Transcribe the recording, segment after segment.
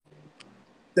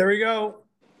There we go.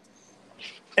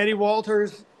 Eddie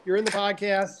Walters, you're in the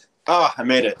podcast. Oh, I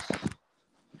made it.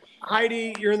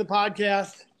 Heidi, you're in the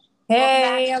podcast.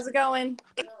 Hey, how's it going?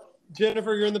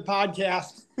 Jennifer, you're in the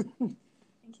podcast. Thank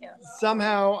you.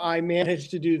 Somehow I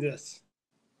managed to do this.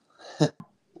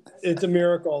 It's a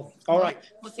miracle. All right.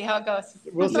 We'll see how it goes.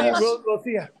 We'll see.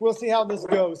 Yes. We'll see how this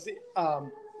goes.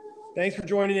 Thanks for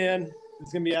joining in.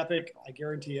 It's gonna be epic. I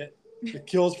guarantee it. The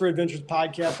Kills for Adventures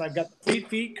podcast. I've got the Fleet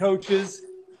Feet coaches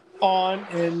on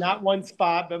in not one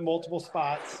spot, but multiple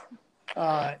spots.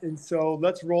 And so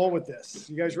let's roll with this.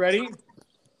 You guys ready?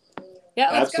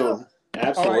 Yeah, let's go.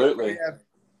 Absolutely. Right, we have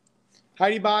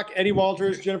Heidi Bock, Eddie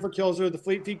Walters, Jennifer Kilzer, the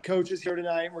Fleet Feet coaches here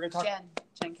tonight. We're going to talk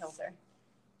Jenn Kilzer.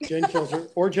 Jen Kilzer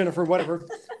or Jennifer, whatever.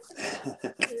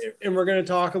 And we're going to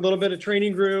talk a little bit of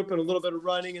training group and a little bit of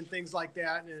running and things like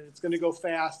that. And it's going to go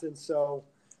fast. And so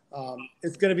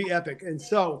it's going to be epic. And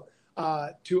so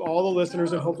to all the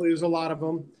listeners, and hopefully there's a lot of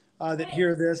them that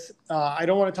hear this, I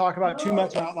don't want to talk about too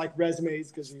much about like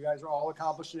resumes because you guys are all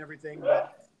accomplished and everything,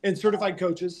 and certified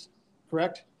coaches,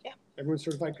 correct? Yeah. Everyone's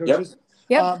certified coaches.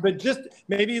 Yep. But just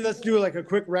maybe let's do like a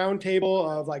quick round table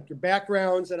of like your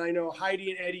backgrounds. And I know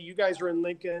Heidi and Eddie, you guys are in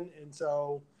Lincoln. And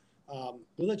so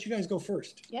we'll let you guys go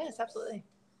first. Yes, absolutely.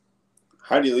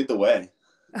 Heidi, lead the way.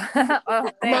 Oh,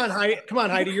 Come on, Heidi. Come on,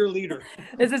 Heidi. You're a leader.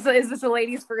 Is this a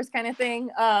ladies first kind of thing?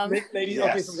 Ladies, Yes.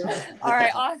 okay. So All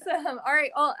right, awesome. All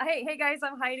right. Well, hey guys,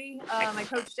 I'm Heidi. I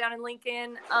coach down in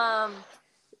Lincoln.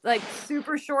 Like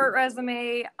super short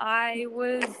resume. I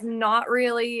was not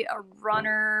really a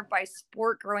runner by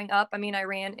sport growing up. I mean, I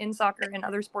ran in soccer and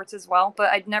other sports as well,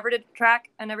 but I never did track.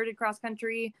 I never did cross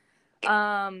country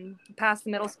past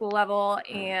the middle school level.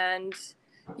 And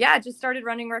yeah, just started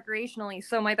running recreationally.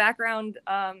 So my background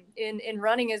in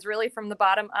running is really from the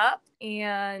bottom up.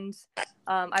 And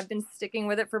I've been sticking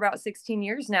with it for about 16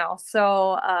 years now.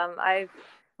 So I've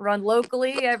run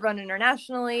locally, I've run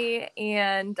internationally,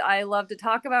 and I love to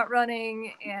talk about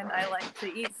running, and I like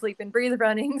to eat, sleep, and breathe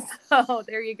running. So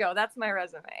there you go. That's my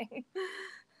resume.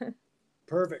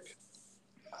 Perfect.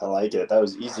 I like it. That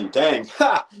was easy. Dang.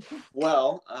 Ha!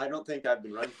 Well, I don't think I've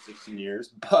been running for 16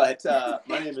 years, but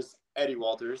my name is Eddie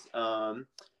Walters.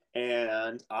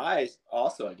 And I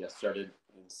also, I guess, started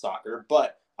in soccer,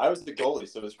 but I was the goalie,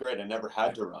 so it was great. I never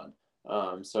had to run.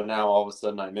 So now all of a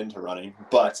sudden I'm into running,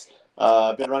 but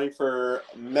I've been running for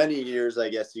many years, I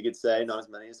guess you could say. Not as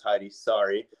many as Heidi.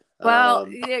 Sorry. Well,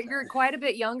 you're quite a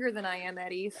bit younger than I am,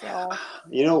 Eddie. So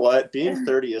you know what? Being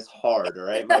 30 is hard, all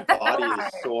right? My body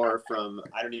is sore from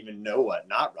I don't even know what,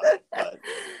 not running, but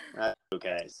that's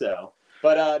okay. So,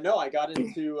 but no, I got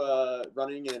into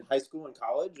running in high school and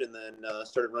college, and then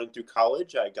started running through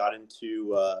college. I got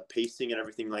into pacing and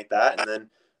everything like that, and then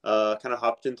kind of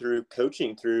hopped in through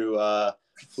coaching through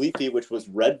Fleet Feet, which was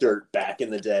Red Dirt back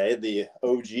in the day, the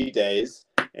OG days.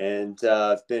 And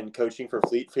I've been coaching for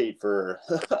Fleet Feet for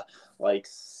like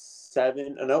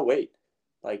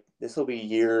this will be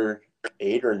year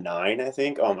 8 or 9, I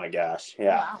think. Oh my gosh.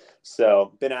 Yeah. Wow.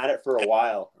 So been at it for a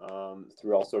while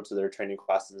through all sorts of their training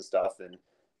classes and stuff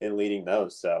and leading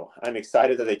those. So I'm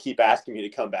excited that they keep asking me to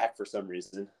come back for some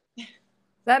reason.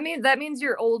 that means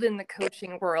you're old in the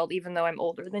coaching world, even though I'm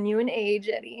older than you in age,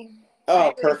 Eddie.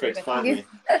 Oh, perfect. Finally.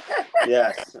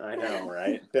 Yes, I know,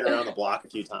 right? Been around the block a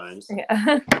few times.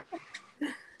 Yeah.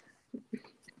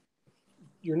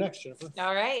 You're next, Jennifer.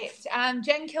 All right.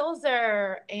 Jenn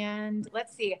Kilzer. And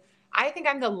let's see. I think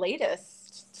I'm the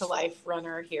latest to life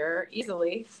runner here,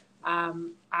 easily.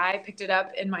 I picked it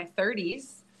up in my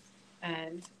 30s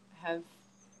and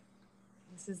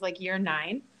this is like year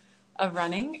 9 of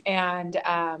running. And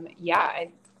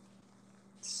I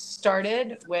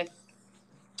started with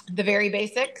the very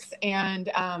basics. And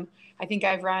I think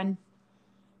I've run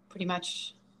pretty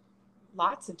much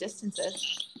lots of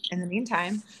distances in the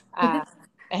meantime.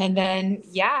 And then,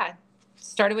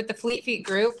 started with the Fleet Feet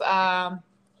group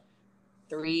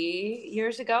 3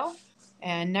 years ago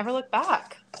and never looked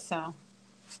back. So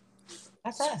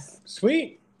that's us.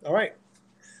 Sweet. All right.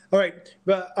 But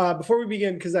before we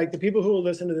begin, because like the people who will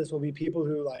listen to this will be people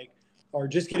who like are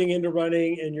just getting into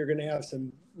running, and you're going to have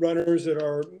some runners that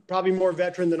are probably more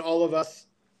veteran than all of us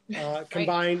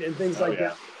combined right. And things like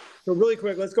that. So really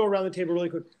quick, let's go around the table really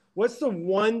quick. What's the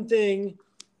one thing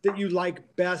that you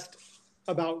like best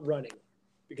about running?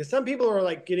 Because some people are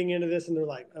like getting into this and they're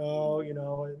like, oh, it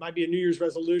might be a New Year's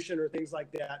resolution or things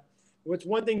like that. What's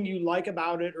one thing you like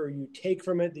about it or you take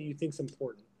from it that you think is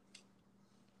important?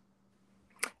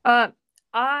 So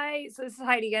this is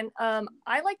Heidi again.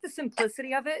 I like the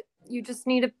simplicity of it. You just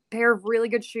need a pair of really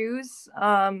good shoes.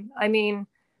 I mean,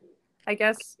 I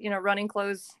guess, running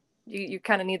clothes, you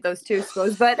kind of need those too, I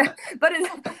suppose. But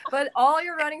But all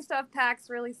your running stuff packs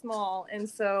really small. And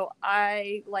so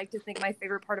I like to think my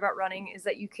favorite part about running is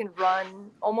that you can run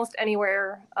almost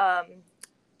anywhere.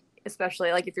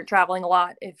 Especially like if you're traveling a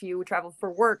lot, if you travel for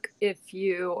work, if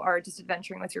you are just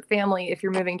adventuring with your family, if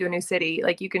you're moving to a new city,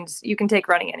 like you can take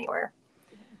running anywhere.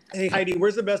 Hey, Heidi,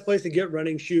 where's the best place to get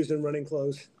running shoes and running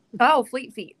clothes? Oh,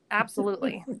 Fleet Feet.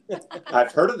 Absolutely.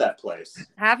 I've heard of that place.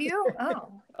 Have you?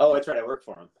 Oh. Oh, that's right. I work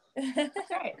for them. That's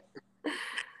right.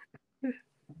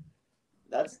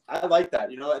 I like that.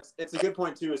 It's a good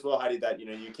point too as well, Heidi, that,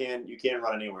 you can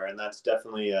run anywhere. And that's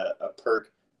definitely a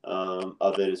perk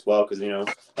of it as well. Cause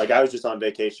like I was just on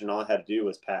vacation, all I had to do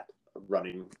was pack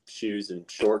running shoes and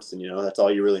shorts, and that's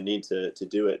all you really need to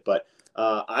do it. But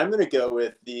I'm going to go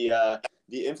with the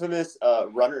infamous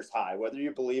runner's high, whether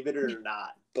you believe it or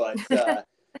not. But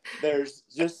there's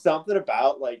just something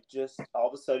about like just all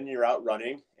of a sudden you're out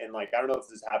running, and like I don't know if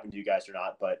this happened to you guys or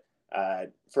not, but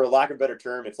for lack of a better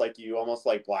term, it's like you almost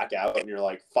like black out and you're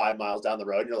like 5 miles down the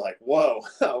road and you're like, whoa,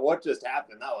 what just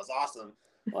happened? That was awesome.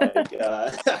 Like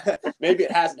maybe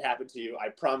it hasn't happened to you. I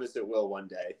promise it will one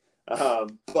day.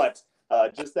 But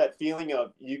just that feeling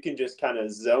of you can just kind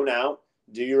of zone out,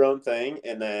 do your own thing,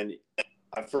 and then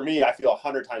for me, I feel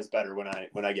 100 times better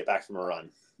when I get back from a run.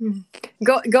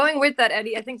 Going with that,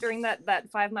 Eddie, I think during that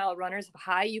 5 mile runner's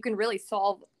high, you can really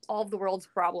solve all of the world's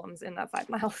problems in that 5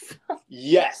 miles.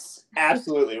 Yes,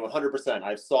 absolutely, 100%.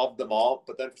 I've solved them all,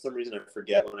 but then for some reason I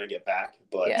forget when I get back.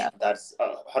 But yeah, that's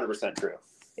 100% true.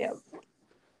 Yeah.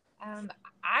 I'm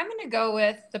going to go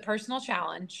with the personal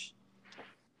challenge.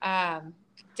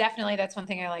 Definitely, that's one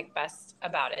thing I like best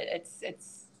about it.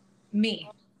 It's me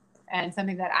and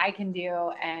something that I can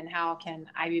do, and how can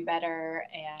I be better,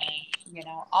 and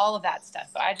all of that stuff.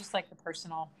 So I just like the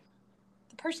personal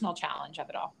challenge of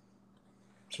it all.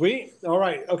 Sweet. All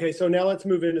right. Okay. So now let's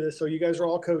move into this. So you guys are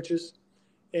all coaches,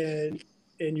 and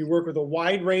you work with a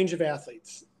wide range of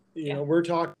athletes. We're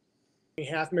talking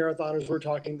half marathoners. We're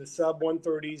talking the sub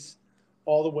 130s,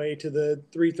 all the way to the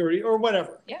 330 or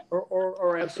whatever. Yeah.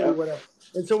 Or absolutely whatever.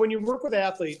 And so when you work with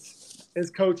athletes as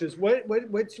coaches,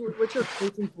 what's your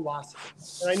coaching philosophy?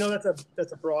 And I know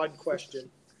that's a broad question,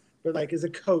 but like as a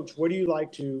coach, what's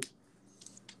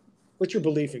your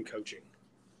belief in coaching?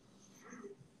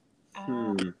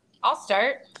 I'll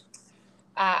start.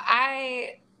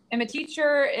 I am a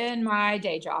teacher in my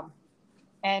day job,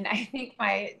 and I think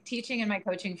my teaching and my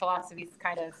coaching philosophy is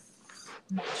kind of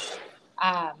much.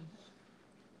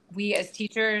 We as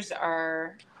teachers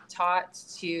are taught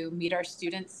to meet our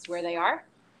students where they are,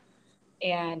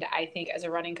 and I think as a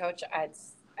running coach, I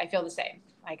feel the same.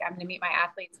 Like I'm going to meet my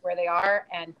athletes where they are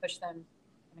and push them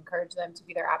and encourage them to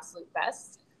be their absolute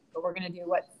best, but we're going to do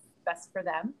what's best for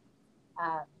them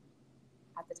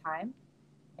at the time,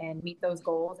 and meet those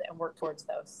goals and work towards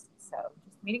those. So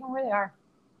just meeting them where they are.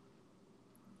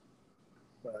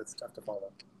 Well, it's tough to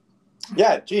follow.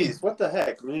 Yeah, geez, what the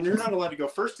heck? I mean, you're not allowed to go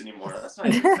first anymore. That's not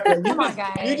even Come on,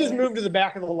 guys. You just moved to the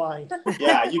back of the line.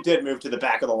 Yeah, you did move to the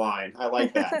back of the line. I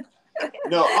like that.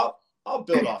 No, I'll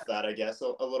build off that, I guess,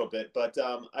 a little bit. But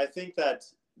I think that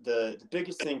the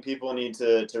biggest thing people need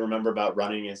to remember about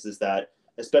running is that,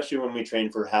 especially when we train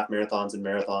for half marathons and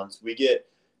marathons, we get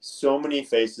so many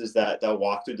faces that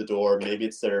walk through the door. Maybe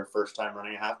it's their first time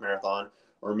running a half marathon,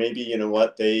 or maybe,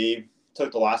 they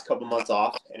took the last couple months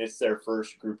off and it's their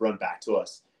first group run back to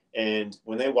us. And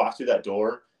when they walk through that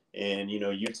door and,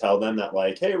 you tell them that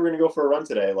like, hey, we're going to go for a run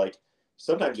today. Like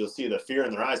sometimes you'll see the fear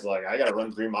in their eyes. Like, I got to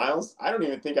run 3 miles. I don't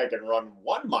even think I can run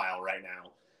 1 mile right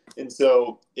now. And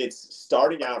so it's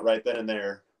starting out right then and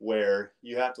there where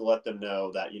you have to let them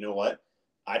know that, what,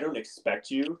 I don't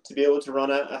expect you to be able to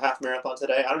run a half marathon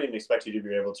today. I don't even expect you to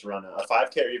be able to run a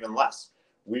 5K or even less.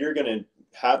 We are going to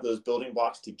have those building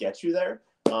blocks to get you there.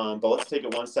 But let's take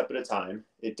it one step at a time.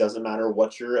 It doesn't matter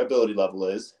what your ability level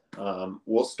is.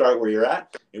 We'll start where you're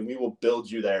at, and we will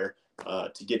build you there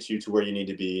to get you to where you need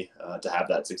to be to have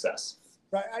that success.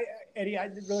 Right. Eddie,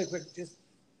 really quick, just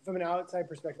from an outside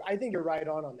perspective, I think you're right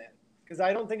on that. Because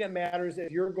I don't think it matters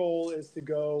if your goal is to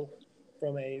go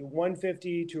from a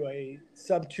 150 to a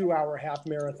sub 2 hour half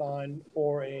marathon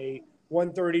or a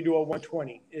 130 to a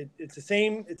 120. It's the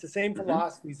same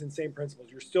philosophies and same principles.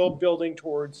 You're still building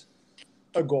towards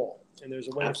a goal, and there's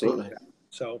a way Absolutely. to think of that.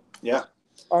 So yeah.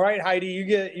 All right, Heidi, you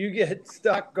get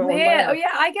stuck going last. last.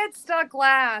 Yeah, I get stuck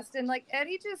last, and like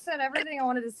Eddie just said everything I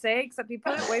wanted to say, except he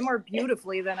put it way more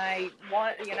beautifully than I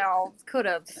could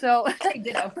have. So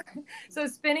so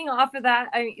spinning off of that,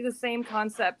 the same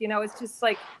concept. It's just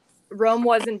like Rome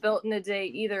wasn't built in a day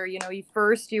either.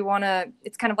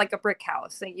 It's kind of like a brick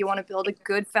house. Like you want to build a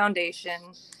good foundation.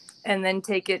 and then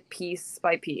take it piece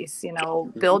by piece,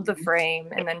 build the frame,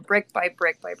 and then brick by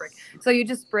brick by brick. So you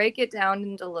just break it down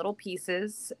into little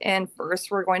pieces. And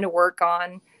first we're going to work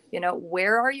on,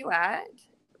 where are you at?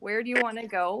 Where do you want to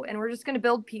go? And we're just going to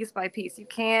build piece by piece. You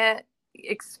can't,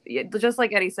 just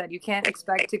like Eddie said, you can't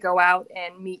expect to go out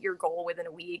and meet your goal within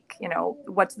a week.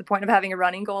 What's the point of having a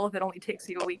running goal if it only takes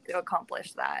you a week to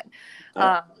accomplish that?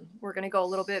 We're going to go a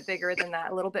little bit bigger than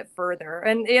that, a little bit further.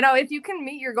 And, if you can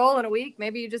meet your goal in a week,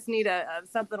 maybe you just need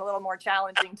something a little more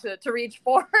challenging to reach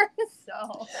for.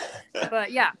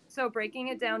 So breaking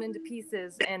it down into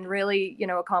pieces and really,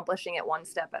 accomplishing it one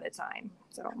step at a time.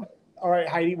 So. All right,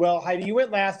 Heidi. Well, Heidi, you went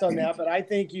last on that, but I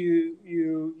think you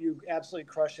absolutely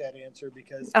crushed that answer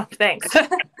because. Oh, thanks. I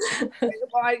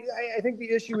think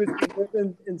the issue is we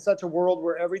live in such a world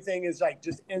where everything is like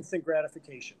just instant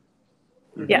gratification.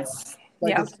 Yes.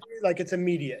 It's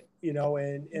immediate,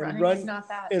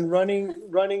 and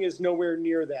running is nowhere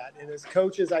near that. And as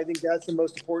coaches, I think that's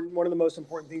one of the most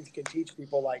important things you can teach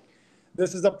people. Like,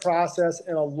 this is a process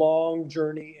and a long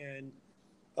journey, and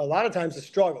a lot of times a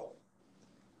struggle.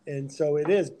 And so it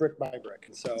is brick by brick.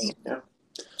 And so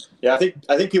I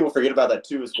think people forget about that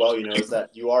too as well. Is that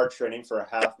you are training for a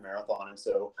half marathon, and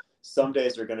so some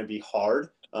days are going to be hard.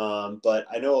 But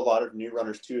I know a lot of new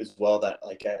runners too as well that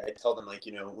I tell them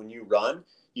when you run,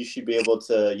 you should be able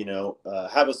to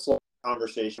have a slow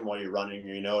conversation while you're running,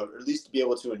 or at least be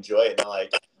able to enjoy it. And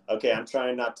like, okay, I'm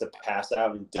trying not to pass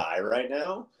out and die right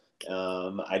now.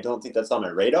 I don't think that's on my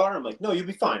radar. I'm like, no, you'll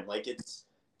be fine. Like, it's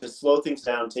just slow things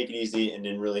down, take it easy, and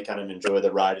then really kind of enjoy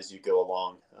the ride as you go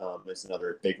along. It's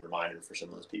another big reminder for some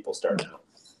of those people starting out.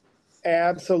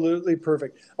 Absolutely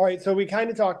perfect. All right, so we kind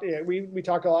of talked. We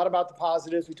talked a lot about the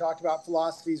positives. We talked about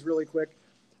philosophies really quick.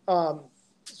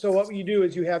 So what you do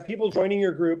is you have people joining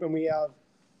your group, and we have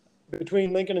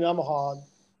between Lincoln and Omaha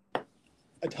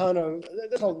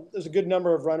there's a good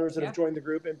number of runners that have joined the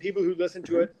group, and people who listen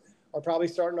to it are probably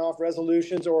starting off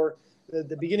resolutions or.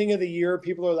 The beginning of the year,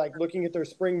 people are like looking at their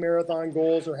spring marathon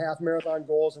goals or half marathon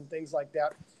goals and things like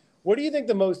that. What do you think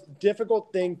the most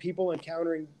difficult thing people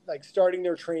encountering, like starting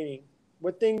their training,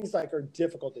 what things are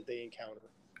difficult that they encounter?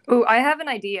 Oh, I have an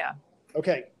idea.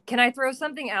 Okay. Can I throw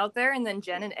something out there and then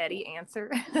Jen and Eddie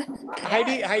answer?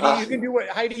 Heidi, you can do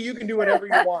whatever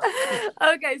you want.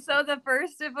 Okay. So the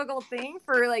first difficult thing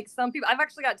for some people, I've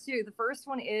actually got two. The first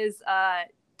one is,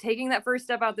 taking that first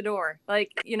step out the door,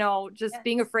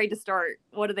 being afraid to start.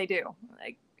 What do they do?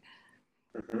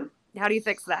 How do you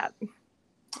fix that?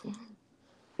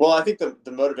 Well, I think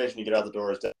the motivation to get out the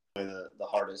door is definitely the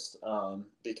hardest,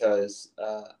 because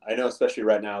I know, especially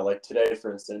right now, like today,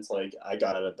 for instance, I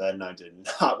got out of bed and I did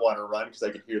not want to run because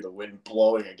I could hear the wind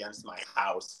blowing against my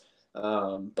house.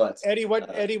 But Eddie,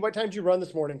 what time did you run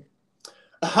this morning?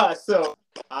 So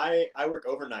I work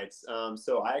overnights.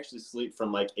 So I actually sleep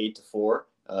from 8 to 4.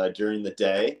 During the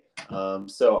day.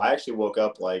 So I actually woke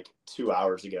up 2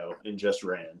 hours ago and just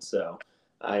ran. So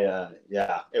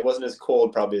it wasn't as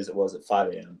cold probably as it was at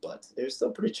 5 a.m., but it was still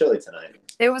pretty chilly tonight.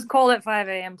 It was cold at 5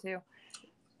 a.m. too.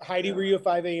 Heidi, were you a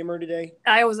 5 a.m.er today?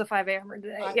 I was a 5 a.m.er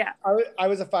today. I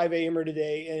was a 5 a.m.er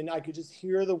today, and I could just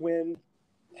hear the wind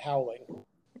howling.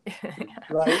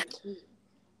 Right?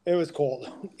 It was cold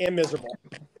and miserable.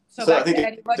 So back to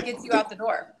Eddie, what gets you out the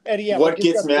door? Eddie, what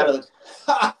gets me out of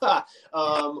the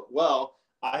well,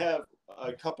 I have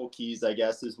a couple keys, I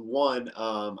guess. Is one,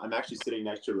 I'm actually sitting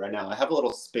next to it right now. I have a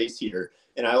little space heater,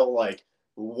 and I will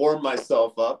warm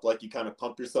myself up, you kind of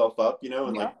pump yourself up, in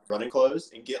running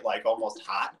clothes and get almost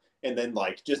hot, and then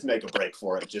just make a break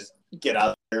for it. Just get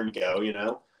out there and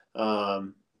go,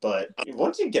 But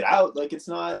once you get out, it's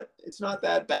not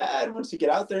that bad. Once you get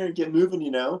out there and get moving,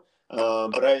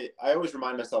 But I always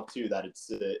remind myself too that it's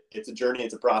a journey,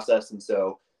 it's a process, and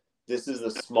so this is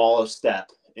the smallest step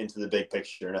into the big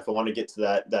picture. And if I want to get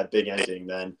to that big ending,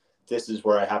 then this is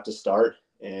where I have to start,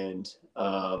 and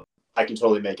I can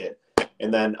totally make it.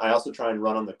 And then I also try and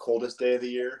run on the coldest day of the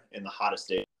year and the hottest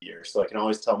day of the year, so I can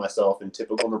always tell myself in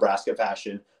typical Nebraska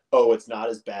fashion, "Oh, it's not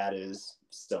as bad as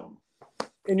Stone."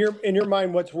 In your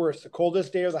mind, what's worse, the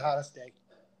coldest day or the hottest day?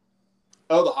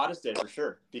 Oh, the hottest day for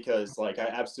sure, because I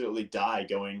absolutely die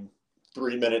going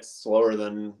 3 minutes slower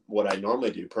than what I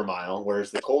normally do per mile.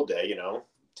 Whereas the cold day,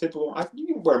 typical, you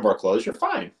can wear more clothes, you're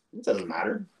fine. It doesn't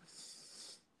matter.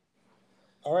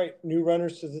 All right, new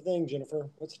runners to the thing, Jennifer.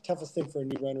 What's the toughest thing for a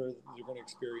new runner that you're going to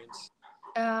experience?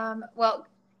 Well,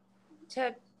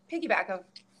 to piggyback of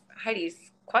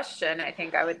Heidi's question, I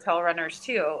think I would tell runners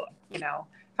too,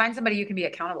 find somebody you can be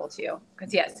accountable to.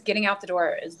 Because yes, getting out the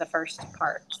door is the first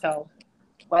part. So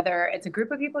whether it's a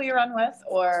group of people you run with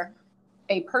or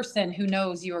a person who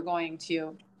knows you are going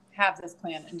to have this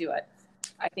plan and do it.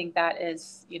 I think that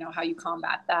is, how you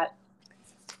combat that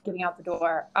getting out the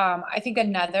door. I think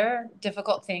another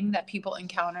difficult thing that people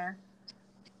encounter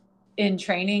in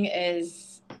training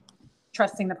is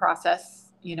trusting the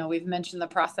process. We've mentioned the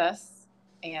process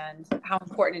and how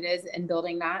important it is in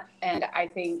building that. And I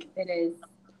think that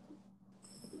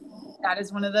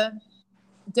is one of the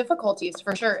difficulties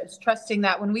for sure. It's trusting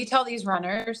that when we tell these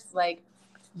runners, like,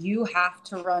 you have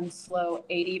to run slow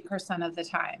 80% of the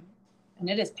time, and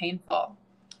it is painful.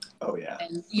 Oh yeah.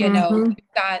 And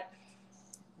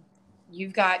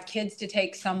you've got kids to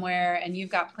take somewhere, and you've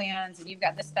got plans, and you've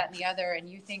got this, that, and the other, and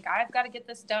you think, I've got to get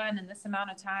this done in this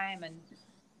amount of time, and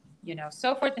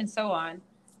so forth and so on.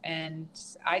 And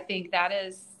I think that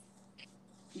is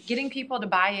getting people to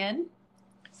buy in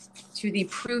to the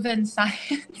proven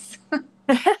science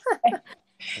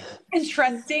and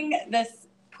trusting this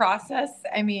process.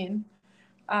 I mean,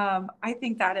 I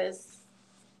think that's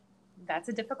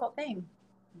a difficult thing,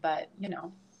 but you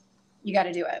got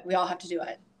to do it. We all have to do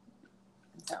it.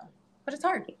 So, but it's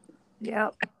hard. Yeah.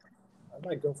 I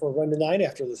might go for a run tonight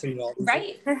after listening to all these,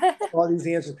 Right. all these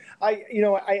answers.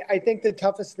 I think the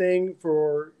toughest thing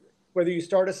for whether you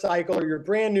start a cycle or you're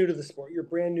brand new to the sport, you're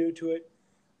brand new to it,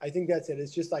 I think that's it.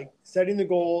 It's just like setting the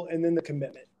goal and then the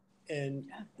commitment. And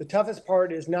the toughest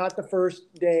part is not the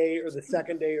first day or the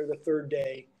second day or the third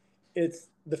day. It's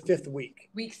the fifth week.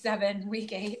 Week 7,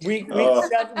 week 8. Week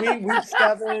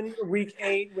 7, week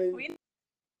 8, when it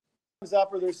comes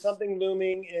up or there's something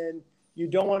looming and you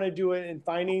don't want to do it, and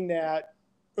finding that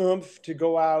oomph to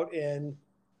go out and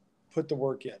put the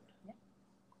work in. Yeah.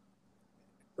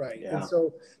 Right. Yeah. And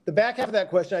so the back half of that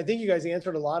question, I think you guys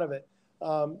answered a lot of it,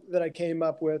 that I came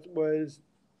up with was,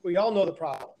 we all know the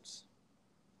problems.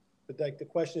 But like the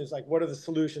question is like, what are the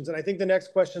solutions? And I think the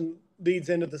next question leads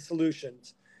into the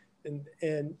solutions.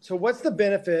 And so what's the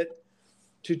benefit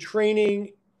to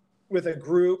training with a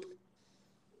group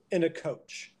and a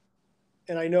coach?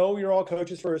 And I know you're all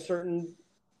coaches for a certain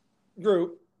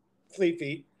group, Fleet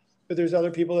Feet, but there's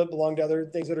other people that belong to other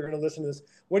things that are going to listen to this.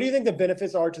 What do you think the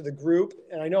benefits are to the group?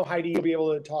 And I know Heidi, you'll be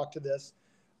able to talk to this,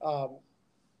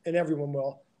 and everyone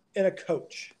will, and a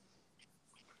coach.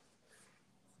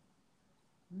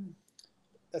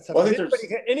 That's Well,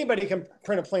 anybody can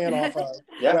print a plan off a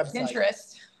website.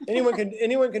 Pinterest.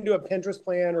 anyone can do a Pinterest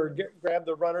plan or grab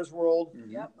the Runner's World,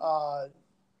 Yep.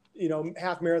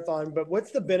 Half marathon. But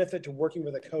what's the benefit to working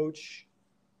with a coach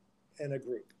and a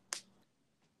group?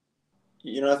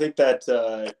 I think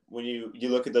that when you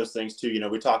look at those things too,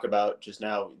 we talk about just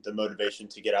now the motivation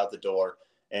to get out the door,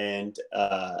 and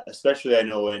especially I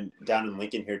know down in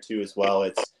Lincoln here too as well,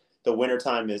 it's the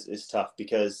wintertime is tough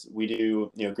because we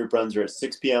do, group runs are at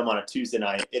 6 p.m. on a Tuesday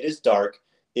night. It is dark.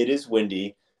 It is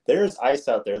windy. There's ice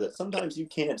out there that sometimes you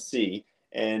can't see,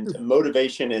 and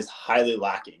motivation is highly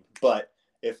lacking. But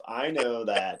if I know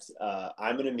that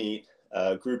I'm going to meet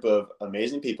a group of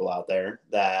amazing people out there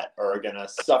that are going to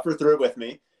suffer through it with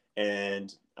me,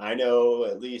 and I know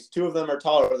at least 2 of them are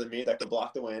taller than me that can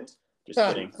block the wind. Just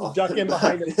kidding. Duck in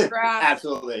behind it.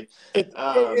 Absolutely.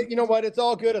 You know what? It's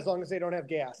all good as long as they don't have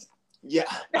gas. Yeah,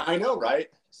 I know, right?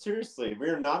 Seriously,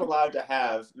 we're not allowed to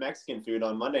have Mexican food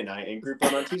on Monday night and group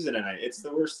run on Tuesday night. It's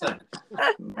the worst thing.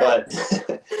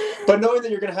 But knowing that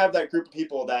you're going to have that group of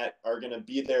people that are going to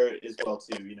be there as well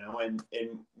too,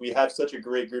 and we have such a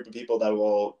great group of people that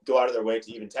will go out of their way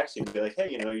to even text you and be like, hey,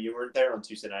 you weren't there on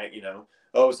Tuesday night,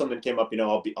 oh, something came up,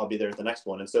 I'll be there at the next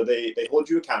one. And so they hold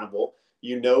you accountable.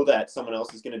 That someone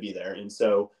else is going to be there. And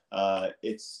so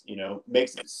it's,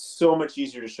 makes it so much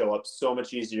easier to show up, so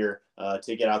much easier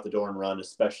to get out the door and run,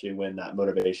 especially when that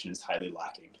motivation is highly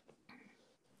lacking.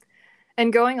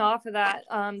 And going off of that,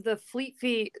 the Fleet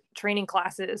Feet training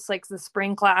classes, like the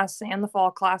spring class and the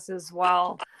fall class as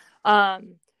well.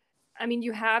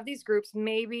 You have these groups,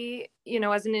 maybe,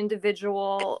 as an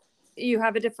individual, you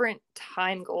have a different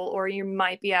time goal, or you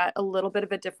might be at a little bit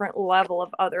of a different level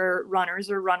of other runners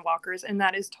or run walkers, and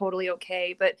that is totally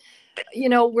okay. But,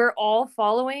 we're all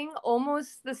following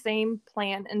almost the same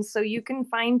plan. And so you can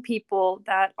find people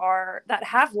that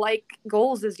have like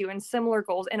goals as you and similar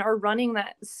goals and are running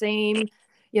that same,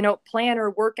 plan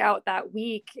or workout that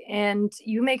week. And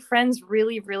you make friends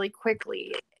really, really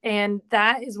quickly. And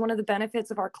that is one of the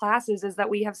benefits of our classes, is that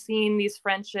we have seen these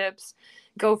friendships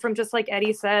go from, just like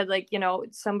Eddie said,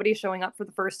 somebody showing up for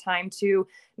the first time to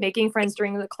making friends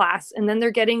during the class. And then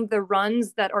they're getting the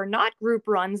runs that are not group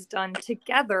runs done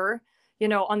together,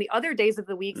 on the other days of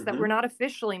the weeks that we're not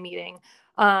officially meeting.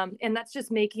 And that's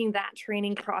just making that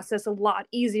training process a lot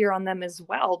easier on them as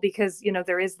well, because, you know,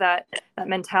 there is that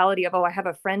mentality of, oh, I have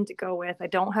a friend to go with. I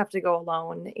don't have to go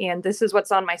alone. And this is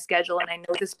what's on my schedule. And I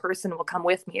know this person will come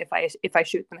with me if I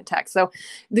shoot them a text. So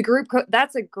the group,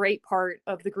 that's a great part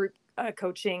of the group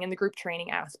coaching and the group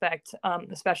training aspect,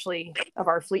 especially of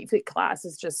our Fleet Feet class,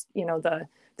 is just, you know, the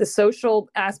social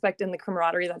aspect and the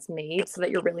camaraderie that's made so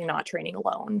that you're really not training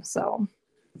alone. So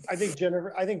I think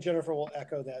Jennifer will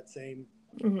echo that same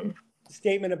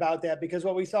statement about that, because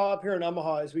what we saw up here in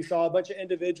Omaha is we saw a bunch of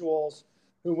individuals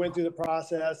who went through the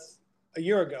process a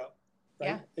year ago, right?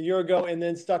 Yeah. A year ago, and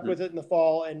then stuck with it in the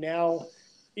fall. And now,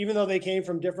 even though they came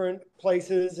from different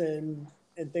places and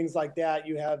things like that,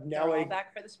 you have now They're all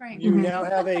back for the spring. you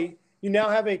now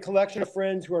have a collection of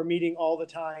friends who are meeting all the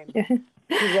time to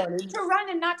run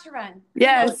and not to run.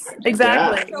 Yes,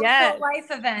 exactly. Social Yes. life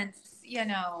events, you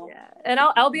know. Yeah. And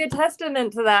I'll be a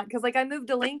testament to that, because like I moved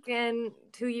to Lincoln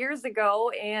 2 years ago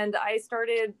and I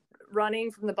started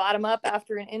running from the bottom up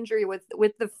after an injury with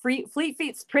the Fleet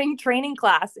Feet spring training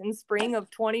class in spring of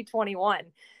 2021.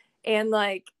 And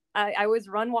like I was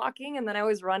run walking and then I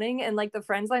was running, and like the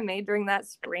friends I made during that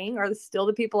spring are still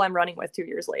the people I'm running with 2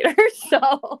 years later.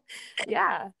 So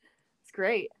yeah, it's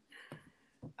great.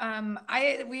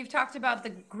 We've talked about the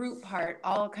group part.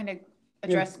 I'll kind of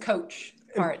address coach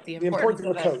part, the importance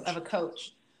of a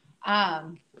coach.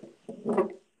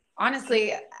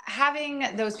 Honestly,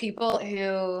 having those people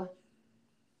who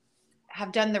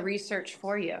have done the research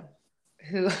for you,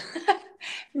 who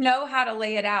know how to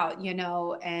lay it out, you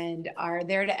know, and are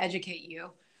there to educate you,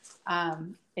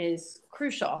 is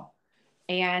crucial.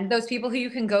 And those people who you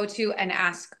can go to and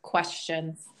ask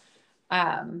questions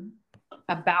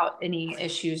about any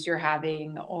issues you're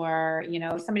having, or, you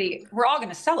know, we're all going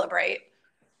to celebrate,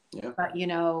 but, you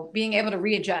know, being able to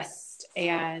readjust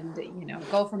and, you know,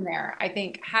 go from there. I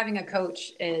think having a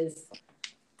coach is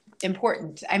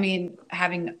important. I mean,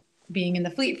 being in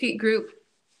the Fleet Feet group,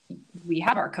 we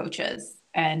have our coaches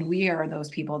and we are those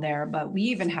people there, but we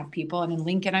even have people, and in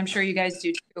Lincoln, I'm sure you guys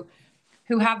do too,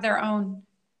 who have their own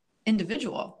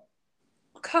individual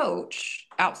coach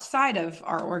outside of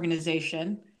our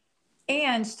organization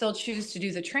and still choose to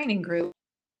do the training group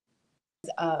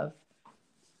of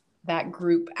that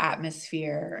group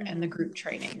atmosphere and the group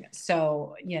training.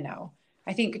 So, you know,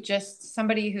 I think just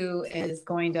somebody who is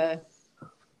going to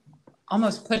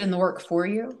almost put in the work for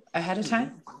you ahead of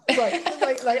time. Right.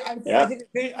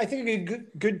 I think a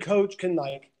good coach can,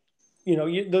 like, you know,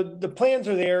 the plans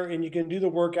are there and you can do the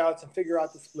workouts and figure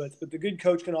out the splits, but the good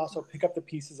coach can also pick up the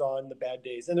pieces on the bad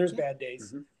days, and there's bad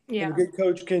days. Yeah. And a good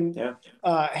coach can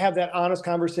have that honest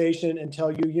conversation and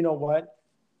tell you, you know what,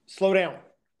 slow down.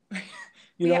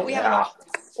 We have a lot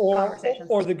of conversations.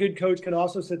 Or the good coach can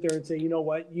also sit there and say, you know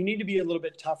what, you need to be a little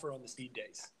bit tougher on the speed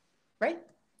days. Right.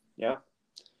 Yeah.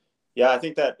 Yeah. I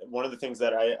think that one of the things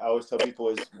that I always tell people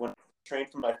is, when I trained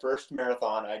for my first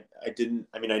marathon, I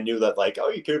knew that, like, oh,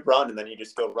 you could run and then you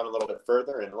just go run a little bit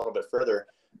further and a little bit further.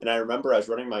 And I remember I was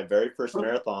running my very first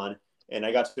marathon and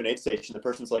I got to an aid station. The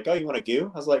person's like, oh, you want a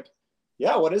goo? I was like,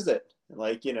 yeah, what is it? And,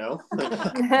 like, you know,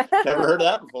 never heard of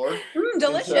that before.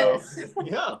 Delicious. So,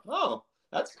 yeah. Oh,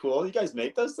 that's cool. You guys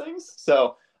make those things?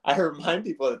 So I remind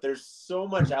people that there's so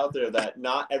much out there that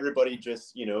not everybody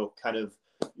just, you know, kind of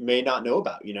may not know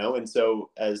about, you know? And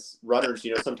so as runners,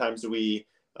 you know, sometimes we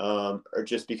or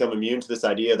just become immune to this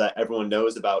idea that everyone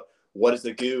knows about what is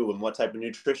a goo and what type of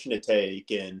nutrition to take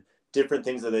and different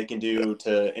things that they can do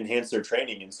to enhance their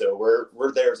training. And so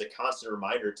we're there as a constant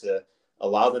reminder to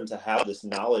allow them to have this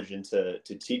knowledge and to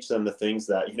teach them the things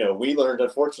that, you know, we learned,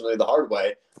 unfortunately, the hard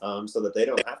way, so that they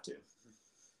don't have to.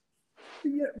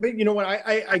 Yeah, but you know what,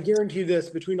 I guarantee this,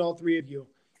 between all three of you,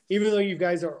 even though you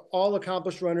guys are all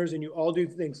accomplished runners and you all do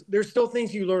things, there's still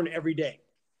things you learn every day.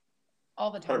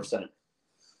 All the time. 100%.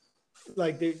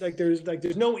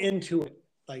 There's no end to it.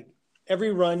 Like,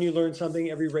 every run you learn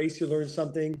something, every race you learn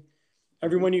something,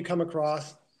 everyone you come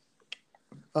across,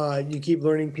 you keep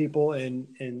learning people and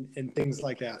things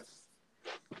like that.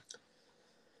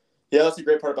 Yeah, that's a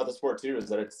great part about the sport too, is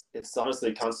that it's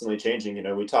honestly constantly changing. You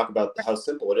know, we talk about how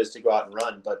simple it is to go out and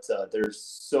run, but there's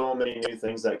so many new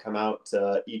things that come out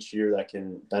each year that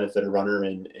can benefit a runner,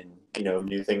 and you know,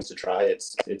 new things to try.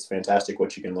 It's fantastic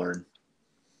what you can learn.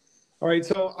 All right,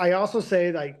 so I also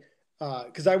say, like,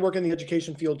 because I work in the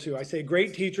education field too, I say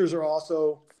great teachers are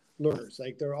also learners.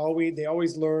 Like, they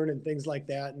always learn and things like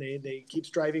that, and they keep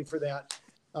striving for that.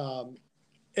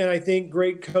 And I think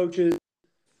great coaches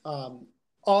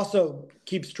also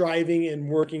keep striving and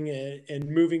working and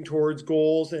moving towards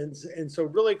goals. And so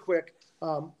really quick,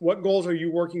 what goals are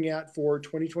you working at for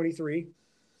 2023?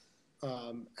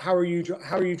 how are you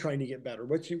trying to get better?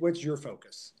 What's your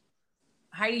focus?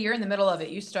 Heidi, you're in the middle of it.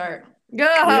 You start. Go,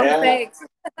 thanks.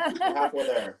 Halfway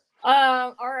there.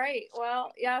 All right.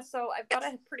 Well, yeah, so I've got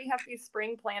a pretty hefty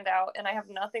spring planned out, and I have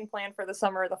nothing planned for the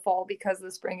summer or the fall because the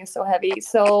spring is so heavy.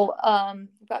 So I've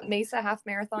got Mesa Half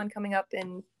Marathon coming up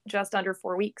in just under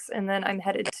 4 weeks, and then I'm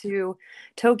headed to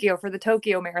Tokyo for the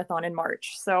Tokyo Marathon in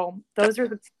March. So those are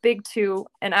the big two,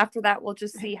 and after that, we'll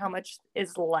just see how much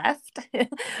is left.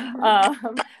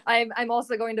 I'm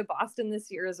also going to Boston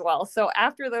this year as well. So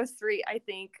after those three, I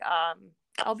think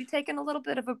I'll be taking a little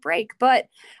bit of a break, but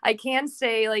I can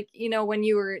say, like, when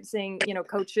you were saying,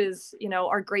 coaches,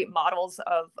 are great models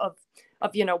of,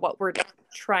 what we're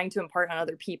trying to impart on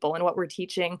other people and what we're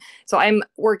teaching. So I'm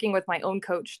working with my own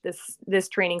coach this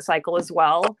training cycle as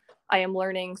well. I am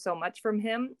learning so much from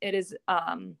him. It has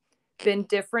been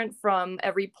different from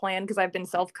every plan because I've been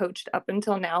self-coached up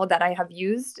until now that I have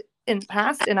used in the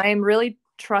past, and I am really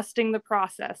trusting the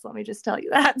process. Let me just tell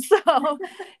you that. So,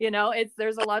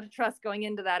 there's a lot of trust going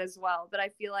into that as well. But I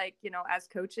feel like, as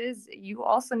coaches, you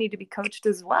also need to be coached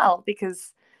as well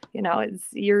because,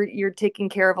 you're taking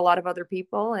care of a lot of other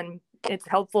people, and it's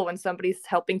helpful when somebody's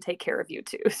helping take care of you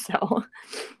too. So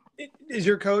is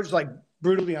your coach, like,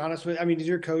 brutally honest with, is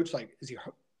your coach like,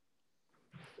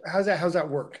 how's that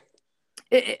work?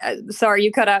 Sorry,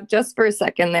 you cut out just for a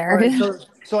second there. Right,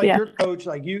 so like, yeah. Your coach,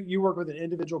 like you work with an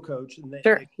individual coach, and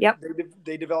Sure. Yep.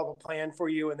 They develop a plan for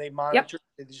you, and they monitor.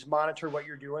 Yep. They just monitor what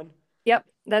you're doing. Yep,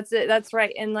 that's it. That's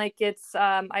right. And like, it's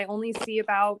I only see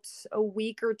about a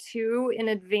week or two in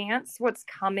advance what's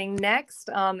coming next,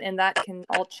 and that can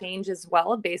all change as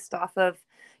well based off of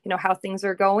how things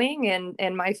are going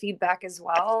and my feedback as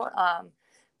well.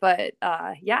 But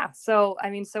yeah, so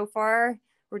so far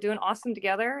we're doing awesome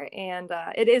together, and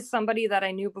it is somebody that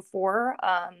I knew before.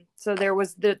 So there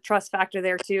was the trust factor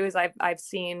there too, is I've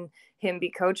seen him be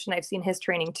coached and I've seen his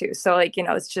training too. So like,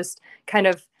 it's just kind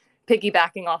of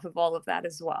piggybacking off of all of that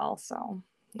as well. So,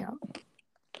 yeah.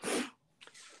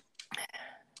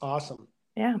 Awesome.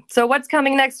 Yeah. So what's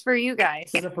coming next for you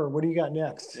guys? Jennifer, what do you got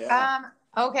next? Yeah.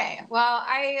 Okay. Well,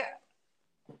 I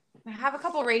have a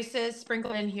couple races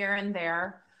sprinkled in here and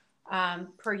there.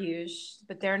 Per usual,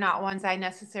 but they're not ones I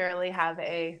necessarily have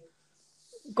a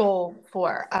goal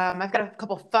for. I've got a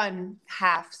couple fun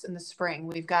halves in the spring.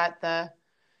 We've got the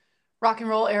Rock and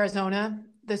Roll Arizona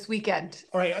this weekend.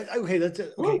 All right. Okay. That's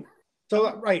it. Okay.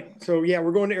 So, right. So yeah,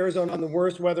 we're going to Arizona on the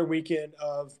worst weather weekend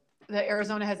that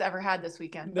Arizona has ever had this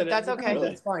weekend, but that's okay.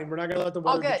 That's fine. We're not going to let the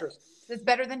weather all good. It's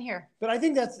better than here. But I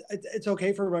think it's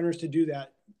okay for runners to do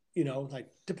that, like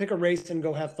to pick a race and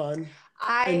go have fun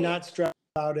and not stress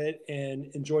about it and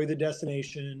enjoy the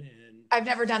destination. And I've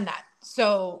never done that.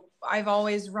 So I've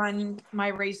always run my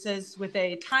races with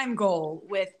a time goal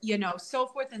with, so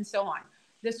forth and so on.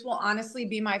 This will honestly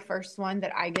be my first one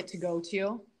that I get to go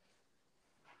to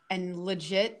and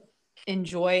legit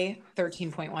enjoy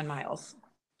 13.1 miles.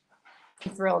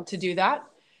 I'm thrilled to do that.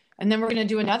 And then we're going to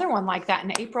do another one like that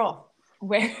in April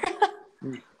where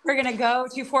we're going to go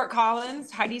to Fort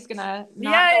Collins. Heidi's going to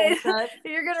go with us.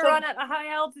 You're going to run at a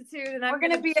high altitude, and we're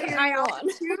going to be at high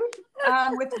altitude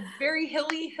with very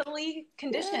hilly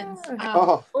conditions.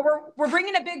 Yeah. We're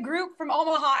bringing a big group from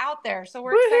Omaha out there, so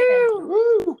we're excited.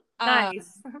 Woo!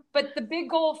 Nice. But the big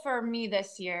goal for me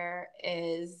this year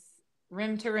is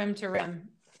rim to rim to rim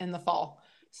in the fall.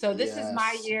 So this is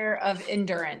my year of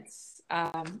endurance.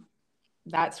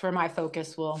 That's where my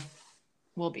focus will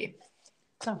be.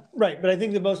 So. Right. But I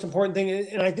think the most important thing,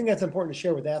 and I think that's important to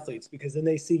share with athletes, because then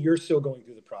they see you're still going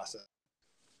through the process.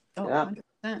 Oh, yeah.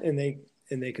 100%.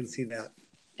 And they can see that.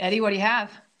 Eddie, what do you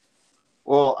have?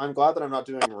 Well, I'm glad that I'm not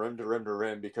doing rim to rim to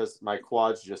rim, because my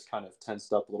quads just kind of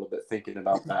tensed up a little bit thinking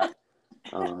about that.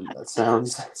 That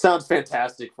sounds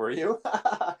fantastic for you.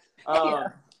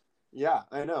 Yeah,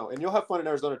 I know. And you'll have fun in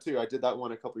Arizona too. I did that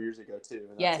one a couple years ago too.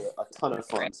 And that's a ton of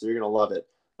fun. So you're going to love it.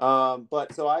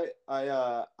 But so I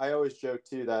always joke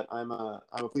too that I'm a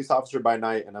police officer by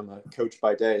night and I'm a coach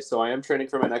by day. So I am training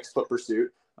for my next foot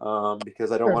pursuit,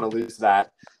 because I don't want to lose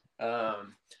that.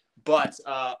 But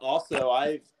also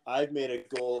I've made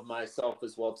a goal of myself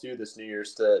as well too this New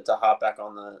Year's to hop back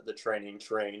on the training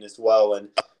train as well,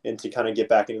 and to kind of get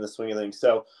back into the swing of things.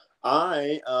 So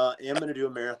I am going to do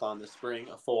a marathon this spring,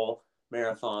 a full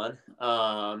marathon,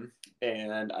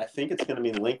 and I think it's going to be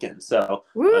in Lincoln. So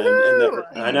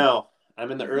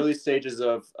I'm in the early stages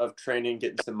of training,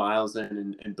 getting some miles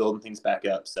in and building things back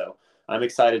up. So I'm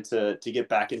excited to get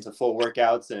back into full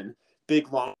workouts and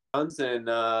big long runs, and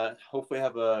hopefully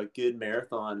have a good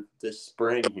marathon this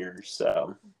spring here.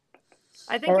 So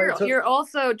I think you're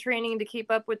also training to keep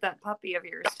up with that puppy of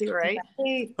yours too, right?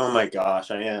 Oh my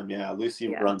gosh, I am. Yeah, Lucy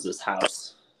runs this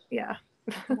house. Yeah.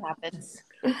 It happens.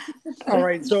 All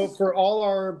right. So for all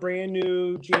our brand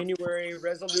new January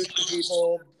resolution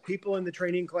people in the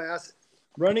training class,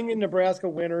 running in Nebraska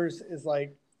winters is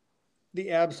like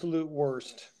the absolute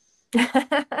worst.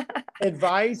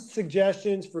 Advice,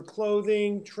 suggestions for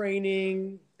clothing,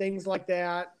 training, things like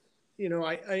that. You know,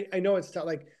 I know it's tough.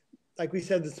 Like we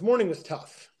said, this morning was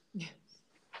tough.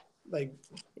 Like,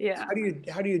 yeah.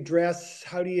 How do you dress?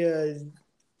 What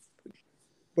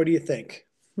do you think?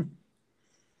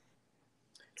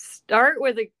 Start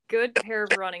with a good pair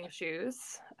of running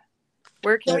shoes.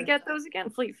 Where can we get those again?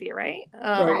 Fleet Feet, right?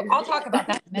 Right. I'll talk about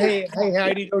that in a minute. Hey,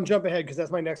 Heidi, don't jump ahead because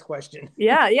that's my next question.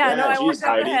 Yeah, no, I won't geez,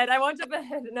 jump Heidi. ahead. I won't jump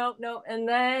ahead. No. And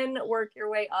then work your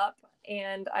way up.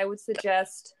 And I would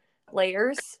suggest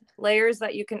layers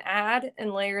that you can add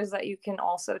and layers that you can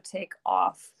also take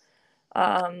off.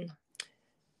 And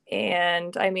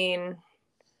I mean,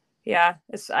 yeah,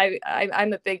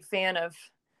 I'm a big fan of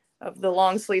the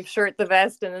long sleeve shirt, the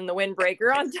vest, and then the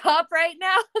windbreaker on top right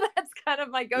now. That's kind of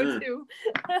my go-to.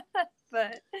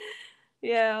 But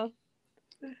yeah.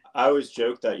 I always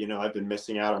joke that, I've been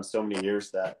missing out on so many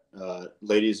years that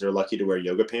ladies are lucky to wear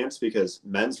yoga pants because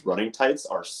men's running tights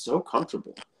are so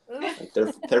comfortable. Like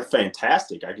they're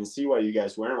fantastic. I can see why you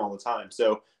guys wear them all the time.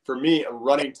 So for me,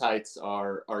 running tights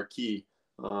are key.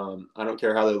 I don't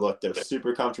care how they look. They're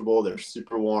super comfortable. They're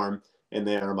super warm, and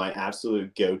they are my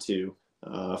absolute go-to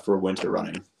for winter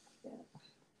running.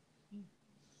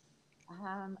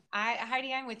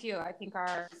 Heidi, I'm with you. I think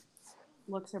our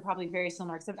looks are probably very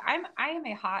similar. Except I am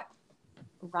a hot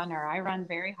runner. I run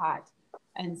very hot,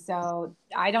 and so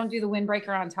I don't do the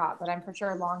windbreaker on top, but I'm for sure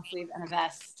a long sleeve and a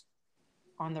vest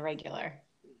on the regular.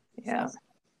 Yeah, so,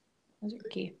 those are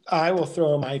key. I will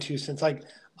throw my 2 cents. Like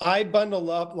I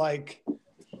bundle up like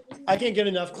I can't get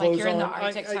enough clothes you're in the on.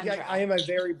 Arctic tundra. I am a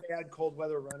very bad cold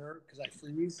weather runner because I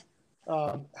freeze.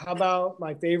 How about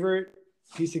my favorite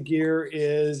piece of gear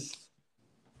is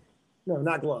no,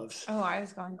 not gloves. Oh, I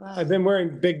was going gloves. I've been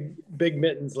wearing big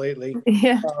mittens lately.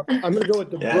 Yeah. I'm going to go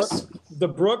with the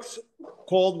Brooks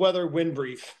cold weather wind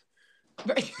brief.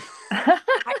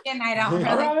 Again,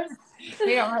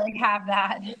 we don't really have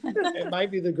that. It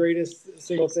might be the greatest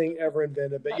single thing ever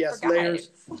invented, but yes, layers.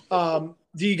 Do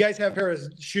you guys have a pair of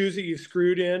shoes that you've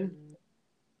screwed in?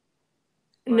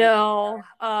 No.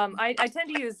 I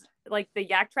tend to use like the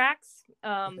Yak Tracks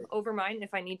over mine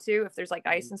if I need to, if there's like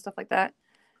ice and stuff like that.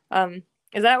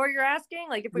 Is that what you're asking?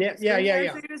 Like if we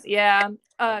shoes? Yeah.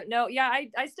 No, yeah,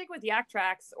 I stick with Yak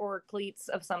Tracks or cleats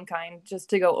of some kind just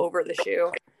to go over the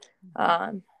shoe.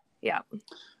 Yeah.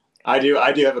 I do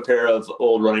have a pair of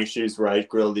old running shoes where I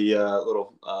grill the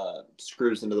little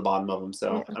screws into the bottom of them.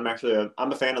 So I'm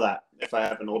a fan of that. If I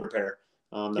have an older pair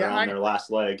that are on their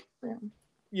last leg. Yeah.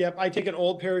 Yep, I take an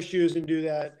old pair of shoes and do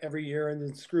that every year and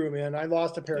then screw them in. I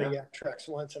lost a pair of Yak Tracks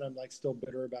once and I'm like still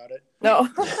bitter about it. No.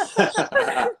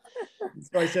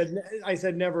 So I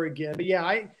said never again. But yeah,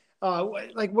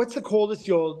 like what's the coldest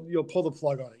you'll pull the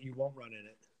plug on it? You won't run in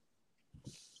it.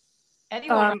 Eddie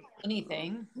won't run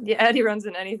anything. Yeah, Eddie runs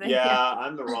in anything. Yeah,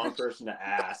 I'm the wrong person to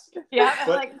ask. Yeah,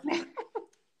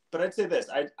 but I'd say this.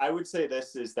 I would say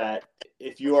this is that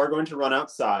if you are going to run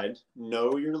outside,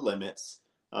 know your limits.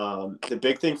 The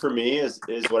big thing for me is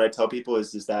what I tell people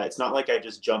is that it's not like I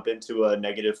just jump into a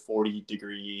negative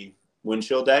 40-degree wind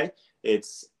chill day.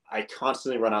 I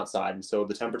constantly run outside. And so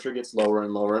the temperature gets lower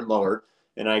and lower and lower.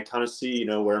 And I kind of see,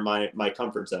 where my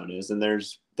comfort zone is. And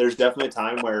there's definitely a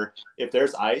time where if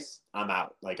there's ice, I'm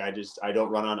out. Like I don't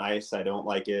run on ice. I don't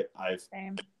like it. I've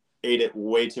ate it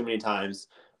way too many times.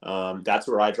 That's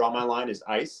where I draw my line is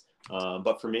ice.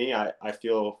 But for me, I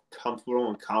feel comfortable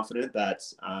and confident that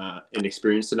and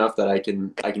experienced enough that I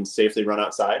can safely run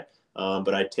outside.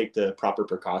 But I take the proper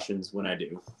precautions when I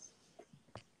do.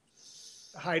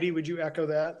 Heidi, would you echo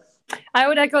that? I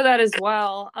would echo that as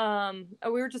well.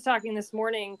 We were just talking this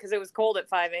morning because it was cold at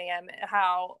 5 a.m.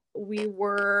 how we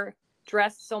were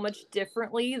dressed so much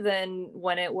differently than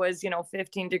when it was,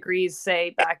 15 degrees,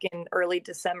 say back in early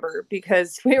December,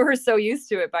 because we were so used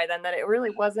to it by then that it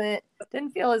really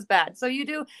didn't feel as bad. So you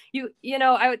do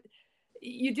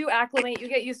acclimate, you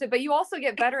get used to it, but you also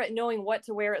get better at knowing what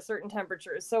to wear at certain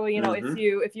temperatures. So,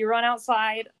 if you run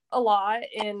outside a lot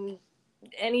in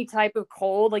any type of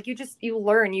cold, like you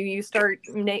learn, you start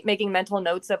making mental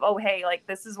notes of, oh, hey, like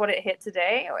this is what it hit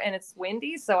today and it's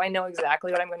windy, so I know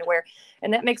exactly what I'm going to wear.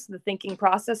 And that makes the thinking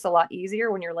process a lot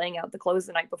easier when you're laying out the clothes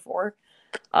the night before.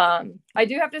 I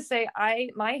do have to say,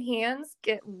 my hands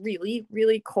get really,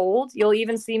 really cold. You'll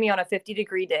even see me on a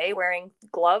 50-degree day wearing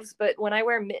gloves, but when I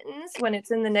wear mittens, when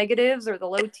it's in the negatives or the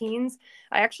low teens,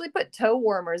 I actually put toe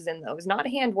warmers in those, not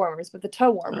hand warmers, but the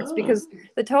toe warmers, because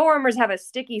the toe warmers have a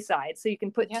sticky side. So you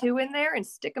can put 2 in there and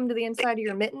stick them to the inside of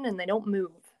your mitten and they don't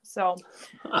move. So,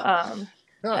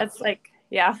 that's like,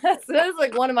 yeah, that's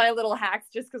like one of my little hacks,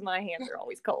 just because my hands are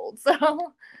always cold.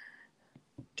 So,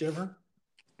 Jennifer?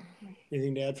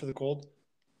 Anything to add for the cold?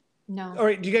 No. All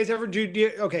right. Do you guys ever do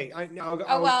you, okay.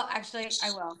 Well, actually,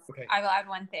 I will. Okay. I will add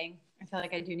one thing. I feel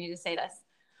like I do need to say this.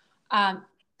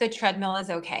 The treadmill is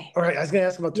okay. All right. I was going to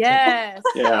ask about the yes.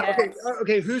 Yeah. Yes.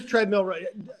 Okay. Who's treadmill runner?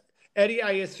 Eddie,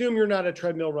 I assume you're not a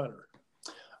treadmill runner.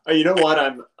 You know what?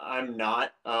 I'm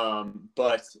not.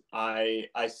 But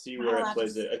I see where it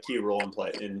plays a key role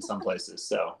in some places.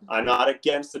 So I'm not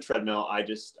against the treadmill. I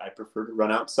prefer to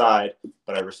run outside,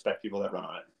 but I respect people that run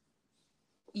on it.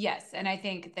 Yes, and I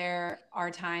think there are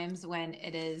times when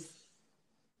it's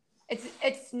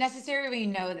necessary when you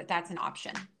know that that's an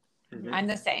option. Mm-hmm. I'm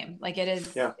the same. Like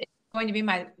it's going to be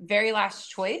my very last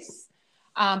choice.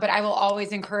 But I will always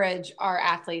encourage our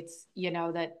athletes,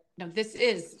 that this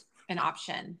is an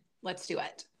option. Let's do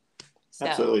it. So.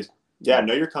 Absolutely. Yeah.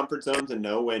 Know your comfort zones and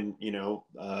know when,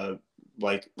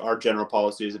 like our general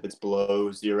policy is if it's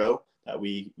below 0 that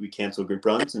we cancel group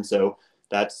runs. And so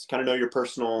that's kind of know your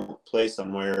personal place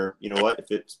on where,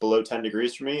 if it's below 10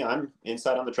 degrees for me, I'm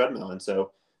inside on the treadmill. And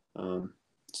so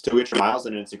still get your miles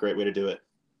in, and it's a great way to do it.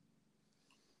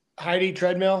 Heidi,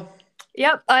 treadmill?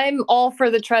 Yep, I'm all for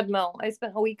the treadmill. I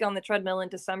spent a week on the treadmill in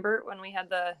December when we had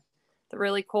the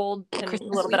really cold and a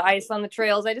little bit of ice on the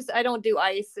trails. I don't do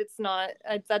ice. It's not,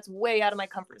 that's way out of my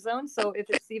comfort zone. So if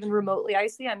it's even remotely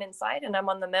icy, I'm inside and I'm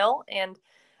on the mill, and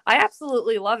I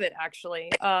absolutely love it,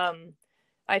 actually.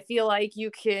 I feel like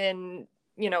you can,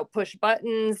 push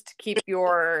buttons to keep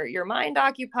your mind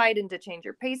occupied and to change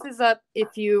your paces up.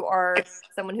 If you are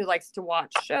someone who likes to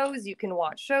watch shows, you can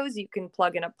watch shows, you can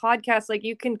plug in a podcast, like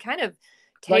you can kind of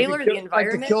tailor the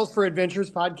environment. Like the Kills for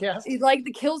Adventures podcast? Like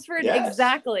the Kills for Yes.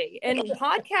 Exactly. And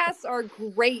podcasts are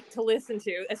great to listen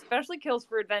to, especially Kills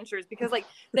for Adventures, because like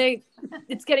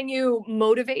it's getting you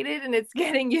motivated and it's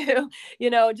getting you,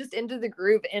 just into the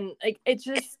groove. And like,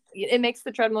 it makes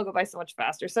the treadmill go by so much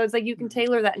faster. So it's like, you can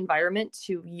tailor that environment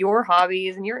to your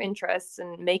hobbies and your interests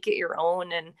and make it your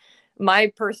own. And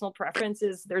my personal preference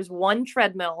is there's one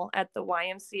treadmill at the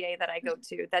YMCA that I go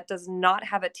to that does not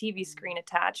have a TV screen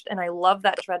attached. And I love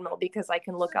that treadmill because I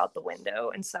can look out the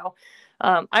window. And so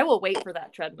I will wait for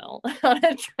that treadmill on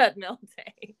a treadmill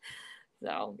day.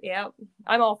 So, yeah,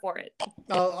 I'm all for it.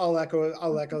 I'll echo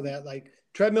that. Like,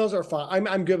 treadmills are fun.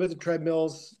 I'm good with the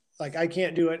treadmills. Like, I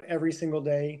can't do it every single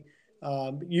day.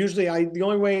 Usually the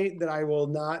only way that I will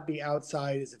not be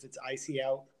outside is if it's icy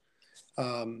out.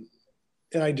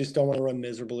 And I just don't want to run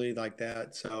miserably like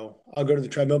that. So I'll go to the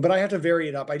treadmill, but I have to vary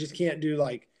it up. I just can't do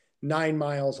like 9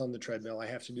 miles on the treadmill. I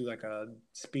have to do like a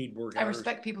speed workout. I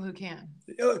respect people who can.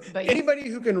 But anybody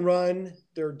who can run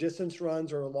their distance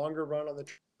runs or a longer run on the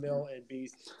treadmill and be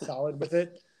solid with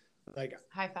it, like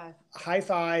high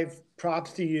five,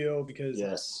 props to you,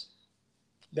 because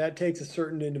that takes a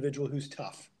certain individual who's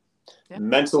tough. Yeah.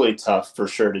 Mentally tough for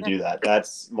sure to do that.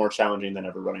 That's more challenging than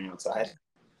ever running outside.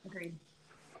 Agreed.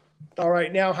 All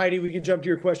right, now Heidi, we can jump to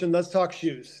your question. Let's talk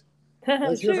shoes.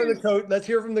 Let's hear from the coach. Let's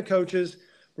hear from the coaches.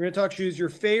 We're going to talk shoes. Your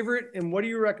favorite, and what do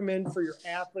you recommend for your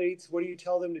athletes? What do you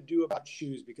tell them to do about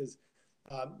shoes? Because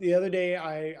the other day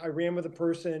I ran with a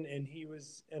person and he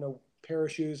was in a pair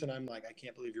of shoes, and I'm like, I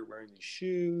can't believe you're wearing these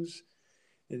shoes.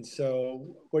 And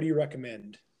so, what do you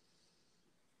recommend?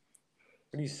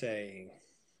 What do you say?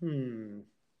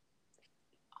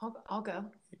 I'll go.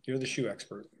 You're the shoe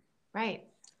expert. Right.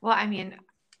 Well, I mean,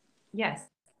 yes,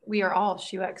 we are all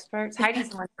shoe experts. Heidi's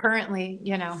the one currently,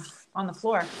 on the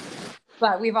floor,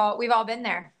 but we've all been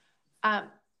there. But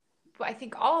I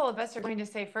think all of us are going to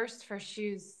say first for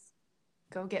shoes,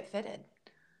 go get fitted.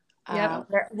 Yeah.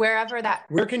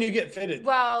 Where can you get fitted?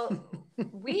 Well,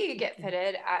 we get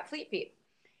fitted at Fleet Feet.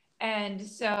 And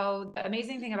so the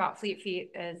amazing thing about Fleet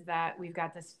Feet is that we've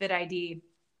got this Fit ID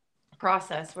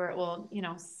process where it will,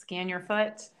 scan your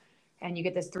foot and you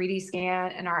get this 3D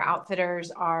scan, and our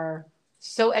outfitters are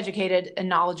so educated and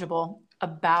knowledgeable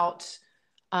about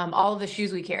all of the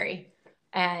shoes we carry.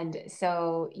 And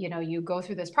so, you go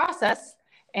through this process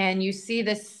and you see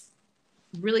this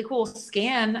really cool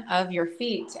scan of your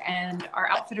feet, and our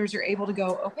outfitters are able to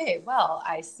go, okay, well,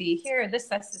 I see here, this.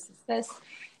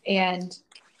 And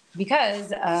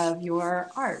because of your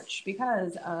arch,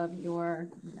 because of your,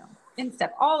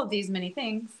 instep, all of these many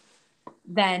things,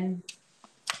 then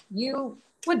you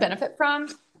would benefit from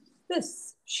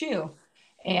this shoe.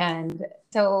 And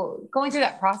so going through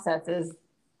that process is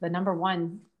the number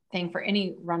one thing for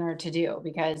any runner to do,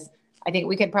 because I think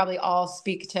we could probably all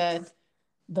speak to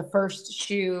the first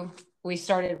shoe we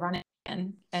started running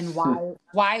in and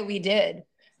why we did.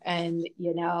 And,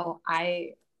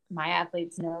 my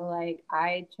athletes know, like,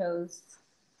 I chose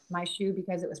my shoe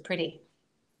because it was pretty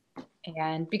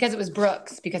and because it was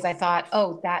Brooks, because I thought,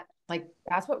 oh,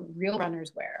 that's what real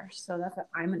runners wear. So that's what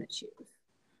I'm going to choose.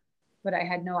 But I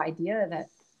had no idea that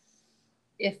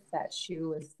if that shoe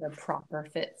was the proper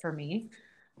fit for me.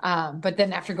 But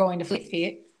then after going to Fleet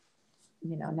Feet,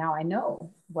 now I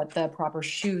know what the proper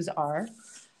shoes are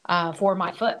for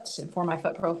my foot and for my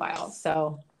foot profile.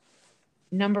 So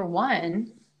number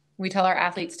one, we tell our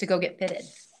athletes to go get fitted,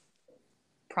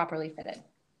 properly fitted.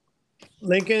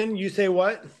 Lincoln, you say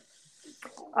what?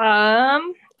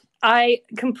 I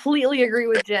completely agree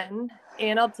with Jen,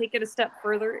 and I'll take it a step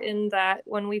further in that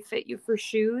when we fit you for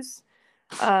shoes,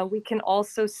 we can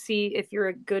also see if you're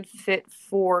a good fit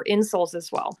for insoles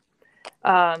as well.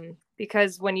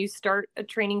 Because when you start a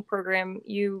training program,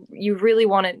 you really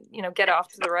want to, get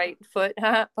off to the right foot,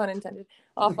 pun intended,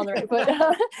 off on the right foot,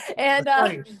 and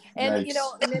Nice.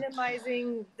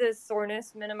 minimizing the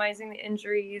soreness, minimizing the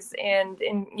injuries, and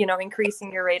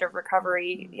increasing your rate of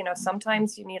recovery.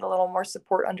 Sometimes you need a little more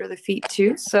support under the feet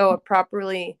too. So a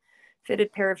properly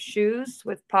fitted pair of shoes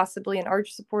with possibly an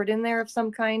arch support in there of some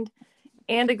kind,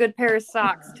 and a good pair of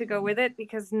socks to go with it,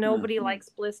 because nobody likes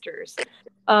blisters,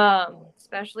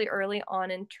 especially early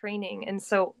on in training. And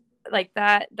so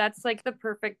that's like the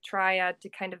perfect triad to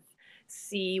kind of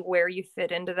see where you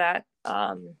fit into that,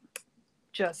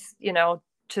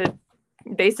 to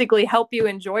basically help you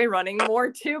enjoy running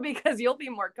more too, because you'll be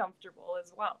more comfortable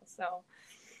as well. So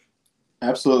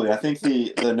Absolutely. I think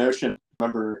the notion, I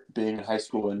remember being in high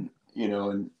school and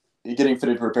getting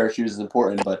fitted for a pair of shoes is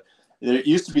important, but there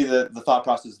used to be the thought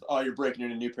process, oh, you're breaking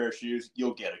in a new pair of shoes,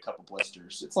 you'll get a couple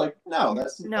blisters. It's like, no,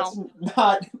 that's not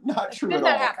true at all.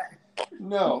 Happen.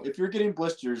 No, if you're getting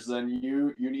blisters, then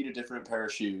you need a different pair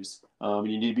of shoes.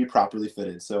 And you need to be properly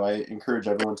fitted. So I encourage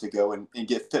everyone to go and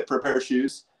get fit for a pair of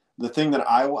shoes. The thing that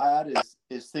I will add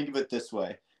is think of it this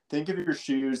way. Think of your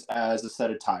shoes as a set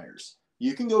of tires.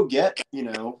 You can go get,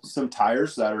 some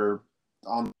tires that are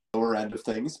on the lower end of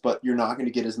things, but you're not going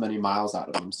to get as many miles out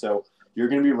of them. So you're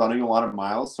going to be running a lot of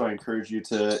miles. So I encourage you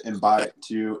to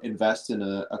invest in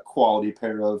a quality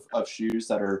pair of shoes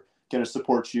that are going to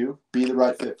support you, be the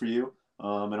right fit for you,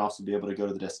 and also be able to go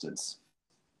to the distance.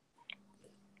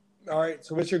 All right.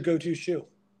 So what's your go-to shoe?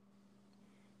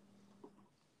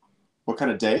 What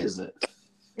kind of day is it?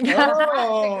 Oh,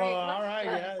 all right.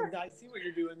 Yeah, I see what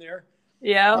you're doing there.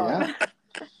 Yeah.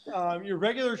 Your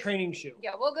regular training shoe.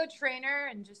 Yeah, we'll go trainer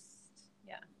and just,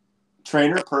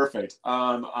 Trainer, perfect.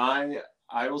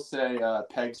 I will say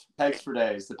pegs for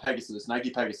days. The Pegasus, Nike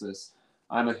Pegasus.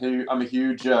 I'm a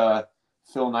huge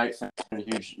Phil Knight fan, a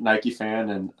huge Nike fan,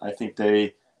 and I think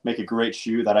they make a great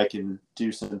shoe that I can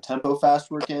do some tempo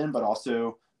fast work in, but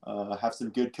also have some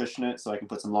good cushion it so I can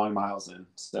put some long miles in.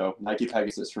 So Nike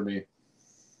Pegasus for me.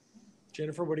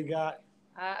 Jennifer, what do you got?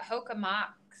 Hoka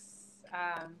Mox.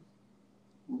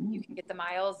 You can get the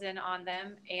miles in on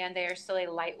them, and they are still a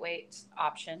lightweight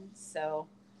option. So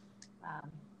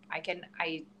I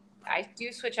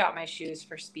do switch out my shoes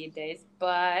for speed days,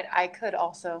 but I could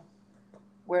also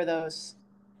wear those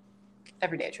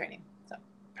everyday training. So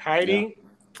Heidi?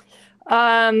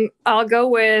 I'll go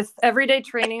with everyday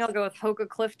training. I'll go with Hoka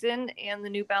Clifton and the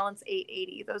New Balance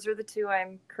 880. Those are the two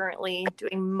I'm currently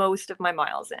doing most of my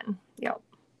miles in. Yep.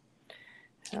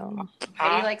 So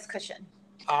Heidi likes cushion.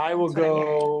 I will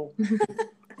go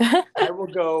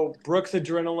Brooks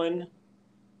Adrenaline,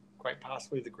 quite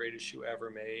possibly the greatest shoe ever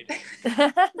made.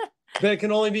 But it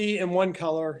can only be in one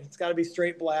color. It's got to be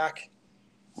straight black.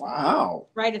 Wow.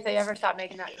 Right, if they ever stop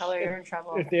making that color, you're in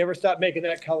trouble. If they ever stop making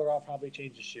that color, I'll probably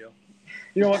change the shoe.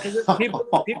 You know what? Because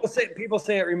people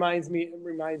say it reminds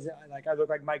like I look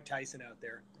like Mike Tyson out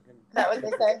there. Is that what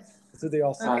they say? That's what they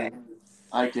all say. Okay.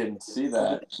 I can see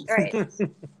that. Right.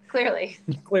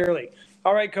 Clearly.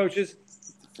 All right, coaches.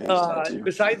 Thanks,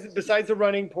 Besides the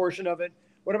running portion of it,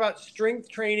 what about strength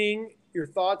training? Your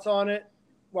thoughts on it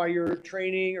while you're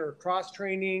training or cross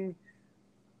training?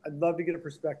 I'd love to get a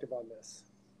perspective on this.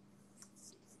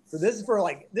 So this is for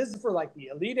like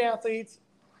the elite athletes,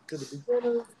 to the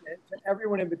beginners, and to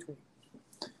everyone in between.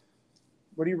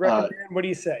 What do you recommend? What do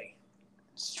you say?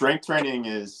 Strength training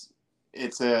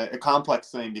it's a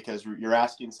complex thing, because you're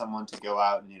asking someone to go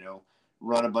out and,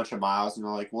 run a bunch of miles, and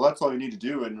they're like, well, that's all you need to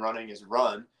do in running is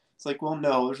run. It's like, well,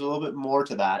 no, there's a little bit more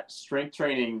to that. Strength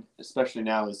training, especially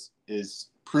now, is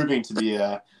proving to be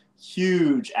a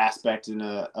huge aspect and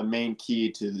a main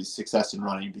key to the success in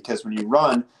running, because when you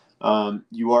run,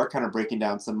 you are kind of breaking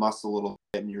down some muscle a little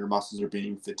bit, and your muscles are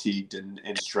being fatigued and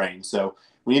strained. So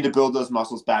we need to build those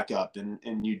muscles back up,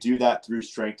 and you do that through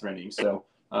strength training. So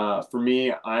for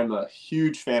me, I'm a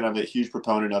huge fan of it, huge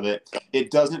proponent of it. It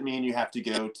doesn't mean you have to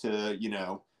go to,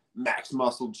 max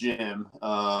muscle gym,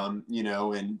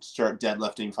 and start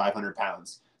deadlifting 500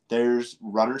 pounds. There's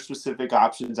runner specific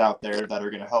options out there that are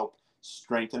going to help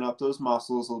strengthen up those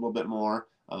muscles a little bit more,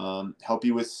 help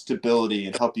you with stability,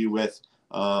 and help you with,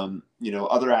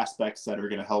 other aspects that are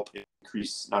going to help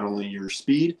increase not only your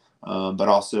speed, but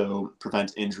also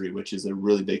prevent injury, which is a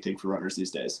really big thing for runners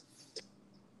these days.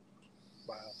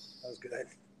 Wow, that was good.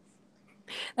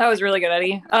 That was really good,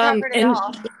 Eddie.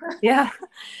 Yeah.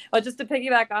 Well, just to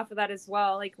piggyback off of that as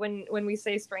well, like when we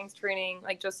say strength training,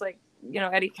 like just like,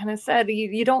 Eddie kind of said,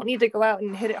 you don't need to go out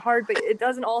and hit it hard, but it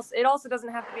also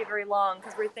doesn't have to be very long,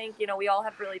 because we think, we all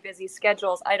have really busy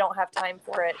schedules. I don't have time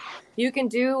for it. You can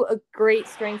do a great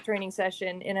strength training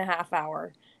session in a half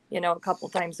hour, a couple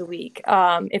times a week.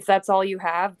 If that's all you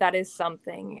have, that is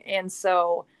something. And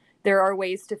so there are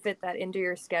ways to fit that into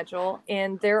your schedule,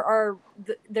 and there are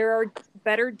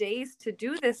better days to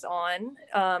do this on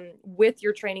with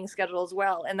your training schedule as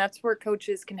well. And that's where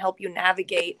coaches can help you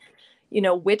navigate,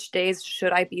 which days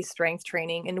should I be strength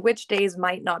training and which days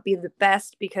might not be the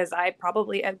best, because I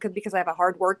have a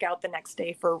hard workout the next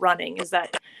day for running. Is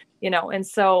that, and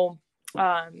so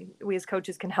we as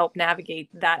coaches can help navigate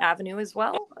that avenue as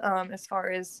well, as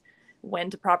far as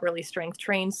when to properly strength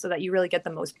train, so that you really get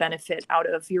the most benefit out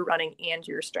of your running and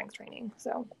your strength training.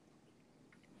 So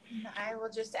I will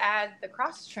just add the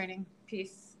cross training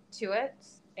piece to it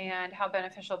and how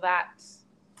beneficial that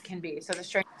can be. So the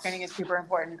strength training is super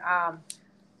important.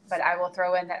 But I will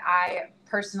throw in that I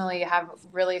personally have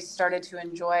really started to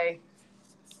enjoy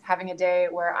having a day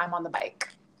where I'm on the bike.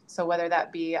 So whether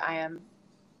that be I am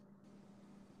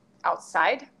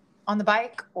outside on the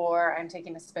bike or I'm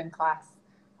taking a spin class,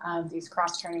 these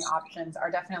cross training options are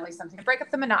definitely something to break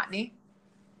up the monotony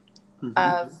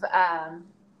of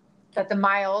that the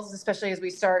miles, especially as we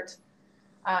start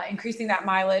increasing that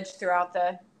mileage throughout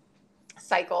the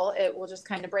cycle, it will just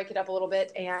kind of break it up a little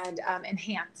bit and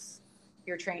enhance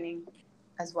your training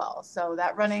as well. So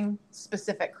that running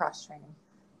specific cross training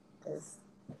is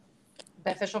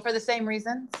beneficial for the same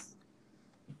reasons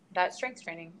that strength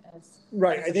training is.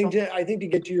 Right. Beneficial. I think to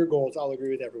get to your goals, I'll agree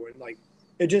with everyone. Like,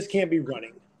 it just can't be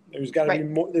running. There's got to be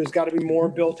more. There's got to be more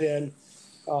built in.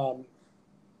 I'm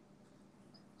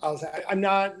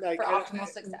not like for optimal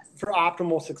success. For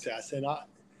optimal success, and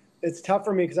it's tough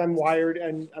for me because I'm wired a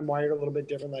little bit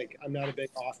different. Like, I'm not a big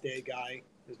off day guy.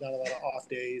 There's not a lot of off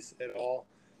days at all,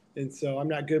 and so I'm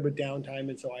not good with downtime.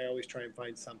 And so I always try and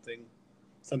find something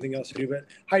else to do. But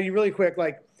Heidi, really quick,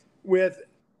 like with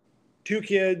 2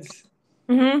 kids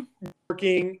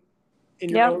working in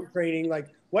your own training, like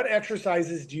what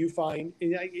exercises do you find?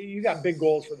 You got big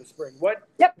goals for the spring. What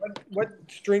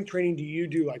strength training do you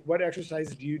do? Like, what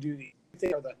exercises do you do that you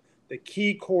think are the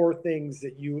key core things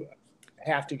that you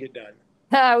have to get done?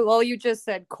 Well, you just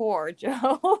said core,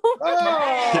 Joe.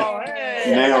 Oh,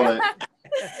 hey.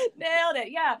 Nailed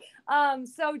it. Yeah.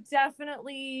 So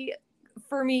definitely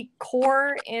for me,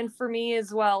 core, and for me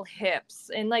as well, hips.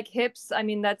 And like hips, I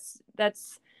mean, that's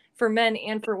for men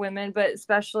and for women, but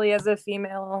especially as a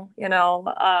female,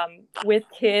 with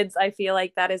kids, I feel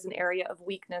like that is an area of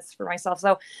weakness for myself.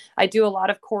 So I do a lot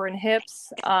of core and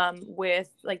hips with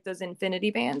like those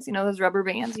infinity bands, those rubber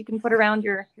bands you can put around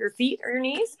your feet or your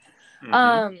knees.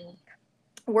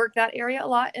 Work that area a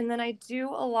lot. And then I do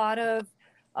a lot of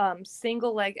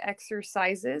single leg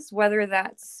exercises, whether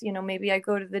that's, maybe I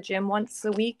go to the gym once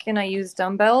a week and I use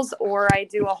dumbbells, or I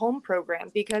do a home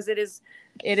program, because it is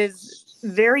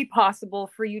very possible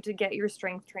for you to get your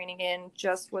strength training in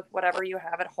just with whatever you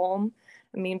have at home.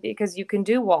 I mean, because you can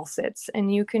do wall sits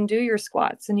and you can do your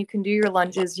squats and you can do your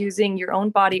lunges using your own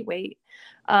body weight.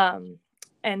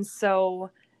 And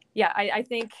so, yeah, I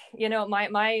think,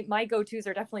 my go-tos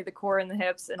are definitely the core and the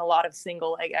hips and a lot of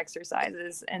single leg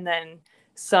exercises, and then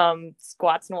some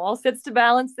squats and wall sits to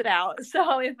balance it out.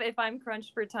 So if I'm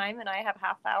crunched for time and I have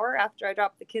half hour after I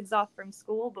drop the kids off from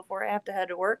school before I have to head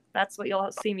to work, that's what you'll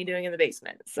see me doing in the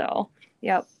basement. So,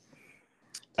 yep.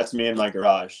 That's me in my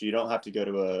garage. You don't have to go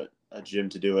to a gym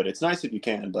to do it. It's nice if you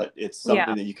can, but it's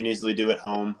something that you can easily do at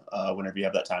home whenever you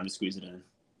have that time to squeeze it in.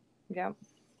 Yeah.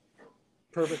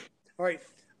 Perfect. All right.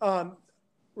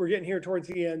 We're getting here towards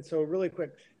the end. So really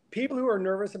quick, people who are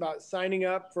nervous about signing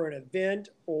up for an event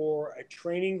or a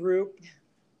training group,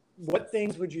 what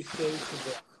things would you say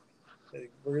to them?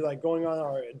 We're like going on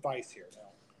our advice here now.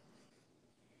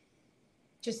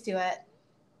 Just do it.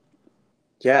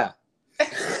 Yeah.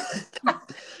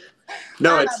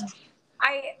 No,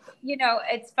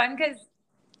 it's fun because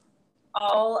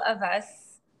all of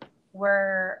us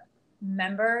were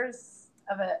members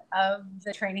of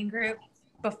the training group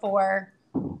before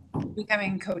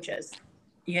becoming coaches,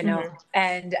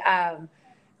 and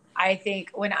I think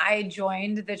when I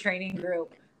joined the training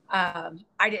group,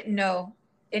 I didn't know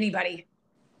anybody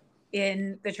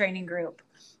in the training group.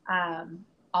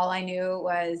 All I knew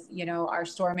was, our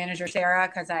store manager, Sarah,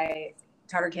 because I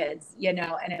taught her kids,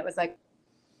 and it was like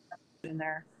in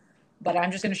there, but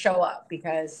I'm just going to show up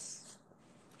because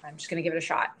I'm just going to give it a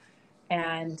shot.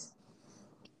 And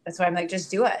that's why I'm like, just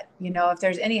do it. If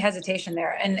there's any hesitation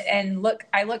there, and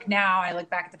I look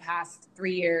back at the past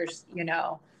 3 years,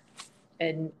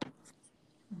 and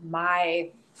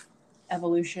my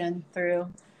evolution through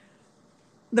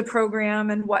the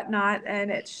program and whatnot. And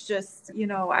it's just,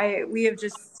 we have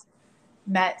just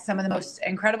met some of the most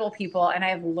incredible people, and I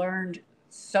have learned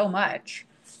so much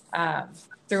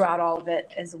throughout all of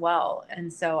it as well.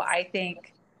 And so I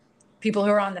think people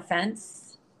who are on the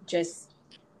fence, just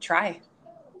try.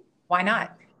 Why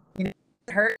not? It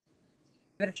hurt,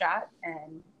 give it a shot,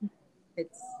 and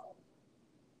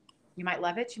you might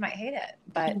love it, you might hate it,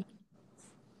 but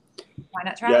why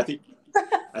not try? Yeah,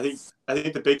 I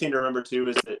think the big thing to remember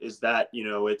too is that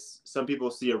it's, some people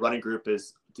see a running group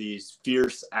as these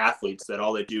fierce athletes that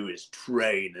all they do is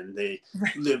train and they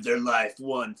live their life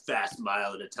one fast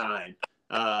mile at a time.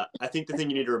 I think the thing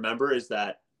you need to remember is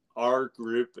that our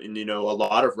group, and a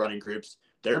lot of running groups,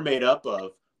 they're made up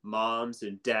of moms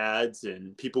and dads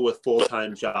and people with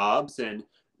full-time jobs, and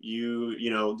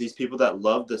these people that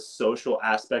love the social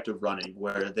aspect of running,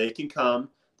 where they can come,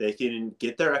 they can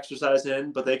get their exercise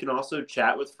in, but they can also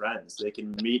chat with friends. They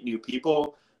can meet new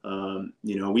people.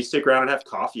 We stick around and have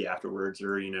coffee afterwards,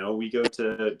 or, we go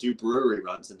to do brewery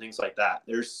runs and things like that.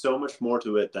 There's so much more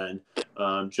to it than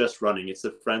just running. It's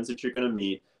the friends that you're going to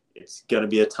meet. It's going to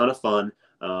be a ton of fun.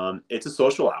 It's a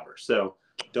social hour. So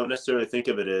don't necessarily think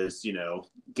of it as,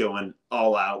 going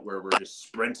all out where we're just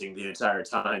sprinting the entire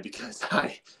time, because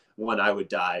one, I would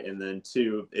die. And then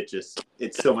two, it's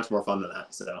so much more fun than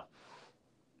that. So.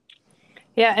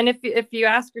 Yeah. And if you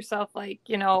ask yourself,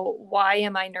 why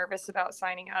am I nervous about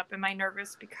signing up? Am I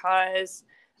nervous because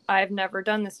I've never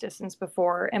done this distance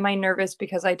before? Am I nervous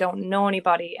because I don't know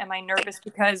anybody? Am I nervous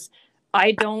because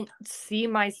I don't see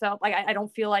myself, I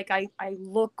don't feel like I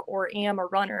look or am a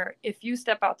runner? If you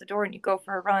step out the door and you go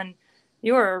for a run,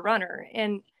 you're a runner.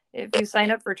 And if you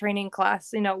sign up for training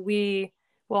class, we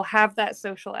will have that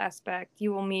social aspect.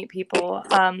 You will meet people.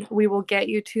 We will get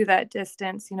you to that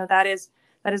distance. That is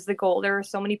the goal. There are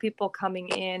so many people coming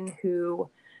in who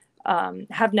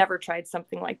have never tried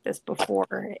something like this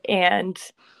before. And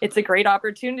it's a great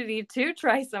opportunity to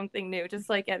try something new, just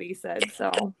like Eddie said.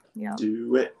 So, yeah.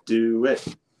 Do it.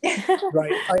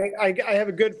 Right. I have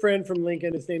a good friend from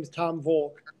Lincoln. His name's Tom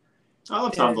Volk. I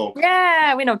love Tom Volk.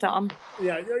 Yeah, we know Tom.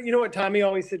 Yeah. You know what Tommy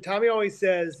always said? Tommy always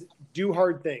says, do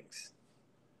hard things.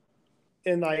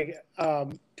 And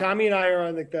Tommy and I are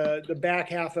on the back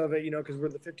half of it, because we're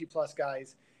the 50 plus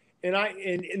guys. And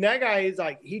that guy is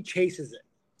he chases it,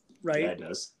 right? Yeah, he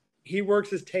does. He works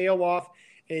his tail off,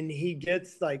 and he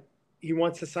gets he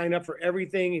wants to sign up for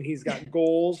everything, and he's got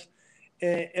goals.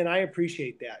 And I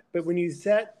appreciate that. But when you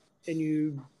set and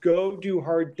you go do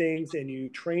hard things and you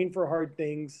train for hard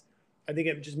things, I think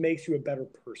it just makes you a better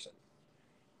person.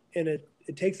 And it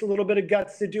takes a little bit of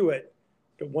guts to do it.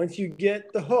 But once you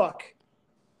get the hook,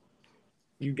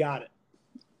 you got it.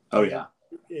 Oh, yeah.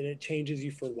 And it changes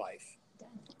you for life.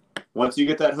 Once you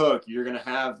get that hook, you're going to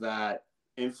have that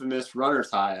infamous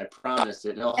runner's high. I promise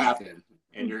it'll happen,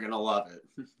 and you're going to love it.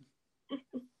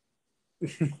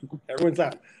 Everyone's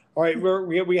laughing. All right,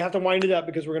 we have to wind it up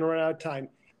because we're going to run out of time.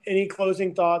 Any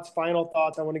closing thoughts, final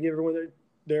thoughts? I want to give everyone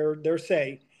their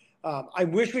say. I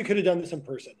wish we could have done this in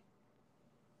person.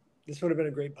 This would have been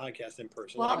a great podcast in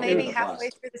person. Well, maybe halfway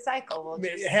through the cycle.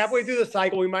 Halfway through the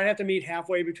cycle, we might have to meet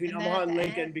halfway between Omaha and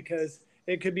Lincoln, because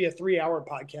it could be a 3-hour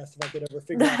podcast if I could ever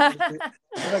figure out how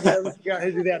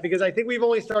to do that. Because I think we've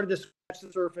only started to scratch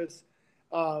the surface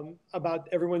about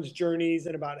everyone's journeys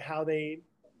and about how they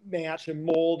match and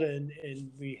mold, and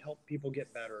we help people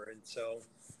get better. And so,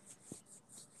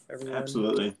 everyone.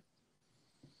 Absolutely.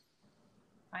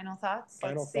 Final thoughts?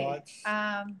 Final thoughts.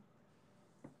 I'm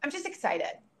just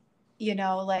excited.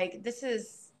 This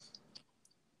is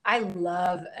I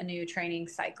love a new training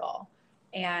cycle.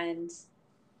 And,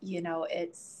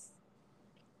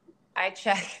 I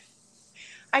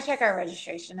check our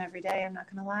registration every day. I'm not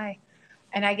going to lie.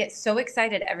 And I get so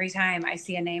excited every time I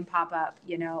see a name pop up,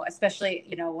 especially,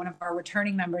 one of our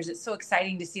returning members. It's so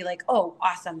exciting to see like, oh,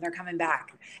 awesome, they're coming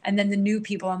back. And then the new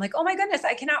people, I'm like, oh my goodness,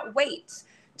 I cannot wait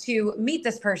to meet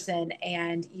this person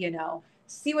and,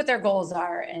 see what their goals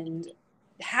are and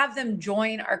have them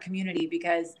join our community.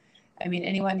 Because,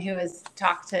 anyone who has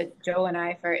talked to Joe and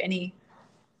I for any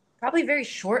probably very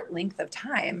short length of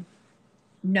time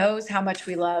knows how much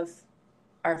we love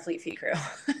our Fleet Feet crew.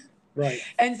 Right.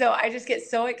 And so I just get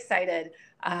so excited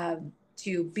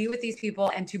to be with these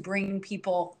people and to bring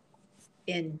people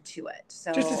into it.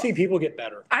 So just to see people get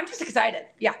better. I'm just excited.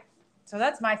 Yeah. So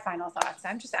that's my final thoughts.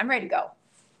 I'm ready to go.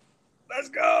 Let's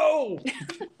go.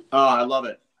 Oh, I love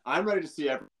it. I'm ready to see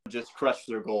everyone just crush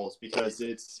their goals, because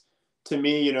to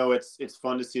me, it's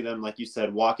fun to see them, like you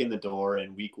said, walk in the door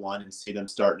in week 1 and see them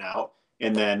starting out,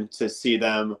 and then to see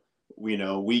them,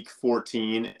 week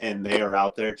 14 and they are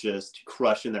out there just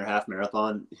crushing their half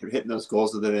marathon, hitting those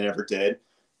goals that they never did.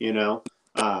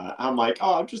 I'm like,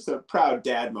 oh, I'm just a proud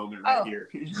dad moment right here.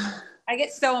 I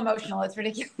get so emotional. It's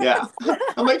ridiculous. Yeah.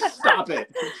 I'm like, stop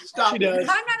it. Stop it. I'm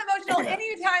not emotional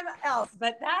anytime else,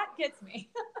 but that gets me.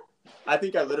 I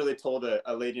think I literally told a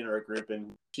lady in our group,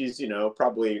 and she's,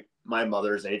 probably my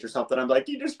mother's age or something. I'm like,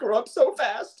 you just grew up so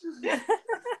fast.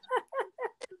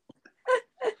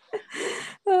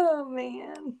 Oh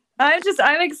man.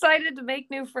 I'm excited to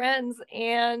make new friends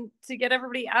and to get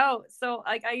everybody out. So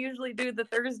like I usually do the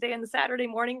Thursday and the Saturday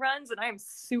morning runs, and I'm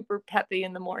super peppy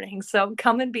in the morning. So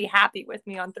come and be happy with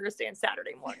me on Thursday and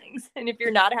Saturday mornings. And if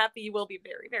you're not happy, you will be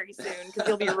very, very soon, because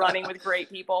you'll be running with great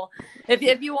people.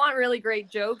 If you want really great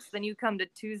jokes, then you come to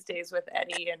Tuesdays with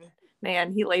Eddie, and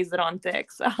man, he lays it on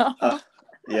thick. So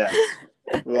yeah,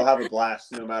 we'll have a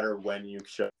blast no matter when you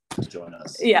show to join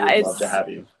us. Yeah, we'd love to have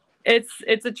you.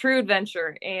 It's a true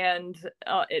adventure, and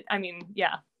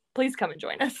please come and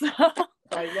join us.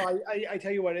 I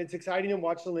tell you what, it's exciting to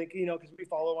watch the link, because we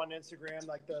follow on Instagram,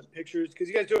 like the pictures, because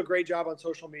you guys do a great job on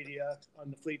social media on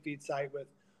the Fleet Feet site with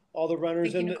all the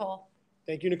runners. Thank you, Nicole.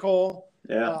 Thank you, Nicole.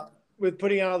 Yeah. With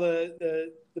putting out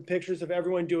the pictures of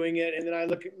everyone doing it, and then I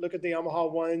look at the Omaha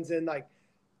ones, and like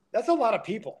that's a lot of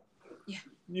people. Yeah.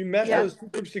 You mesh those two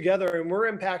groups together, and we're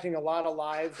impacting a lot of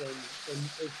lives, and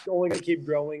it's only going to keep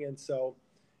growing. And so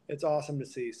it's awesome to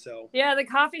see. So yeah, the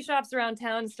coffee shops around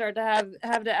town start to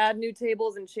have to add new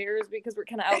tables and chairs because we're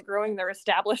kind of outgrowing their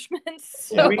establishments.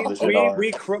 So. Yeah,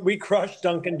 we crushed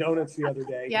Dunkin' Donuts the other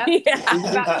day. Yeah.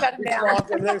 About to shut them down.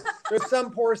 And there's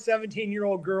some poor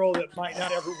 17-year-old girl that might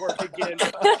not ever work again.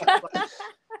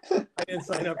 I didn't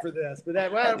sign up for this, but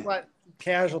what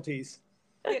casualties.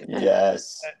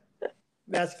 Yes.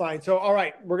 That's fine. So, all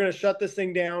right, we're going to shut this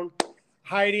thing down.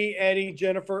 Heidi, Eddie,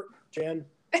 Jennifer, Jen.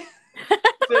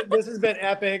 This has been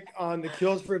epic on the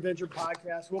Kills for Adventure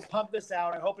podcast. We'll pump this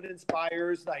out. I hope it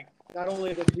inspires not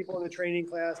only the people in the training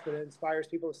class, but it inspires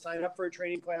people to sign up for a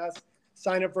training class,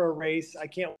 sign up for a race. I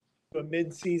can't do a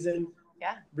mid-season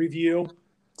review.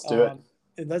 Let's do it.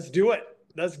 And let's do it.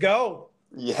 Let's go.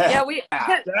 Yeah.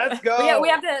 Let's go. Yeah, we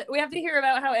have to hear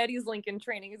about how Eddie's Lincoln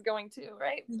training is going too,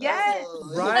 right? Yes.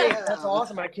 Right. That's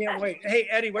awesome. I can't wait. Hey,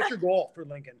 Eddie, what's your goal for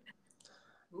Lincoln?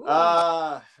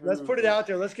 Let's put it out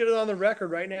there. Let's get it on the record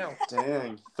right now.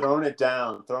 Dang, throwing it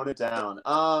down.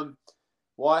 Well,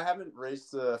 I haven't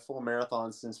raced a full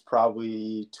marathon since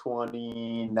probably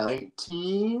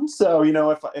 2019. So,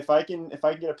 if I can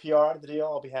get a PR out of the deal,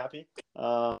 I'll be happy.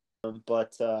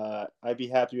 But I'd be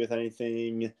happy with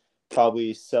anything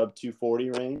probably sub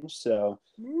 240 range. So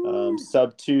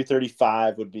sub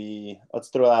 235 would be, let's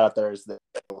throw that out there as the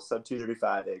goal. Sub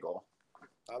 235 a goal.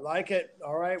 I like it.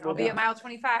 All right. I'll be at mile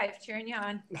 25 cheering you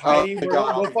on. Heidi,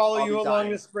 we'll follow you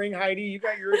along this spring. Heidi, you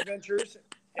got your adventures.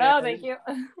 Oh, thank you.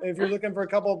 If you're looking for a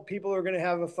couple of people who are going to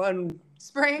have a fun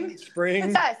spring,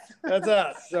 that's us. That's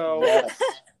us. So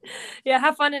yeah,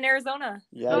 have fun in Arizona.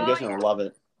 Yeah, you guys are gonna love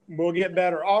it. We'll get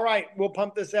better. All right, we'll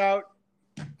pump this out.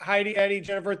 Heidi, Eddie,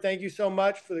 Jennifer, thank you so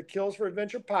much for the Kills for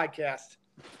Adventure podcast.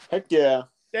 Heck yeah.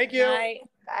 Thank you. Bye.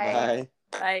 Bye.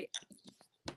 Bye.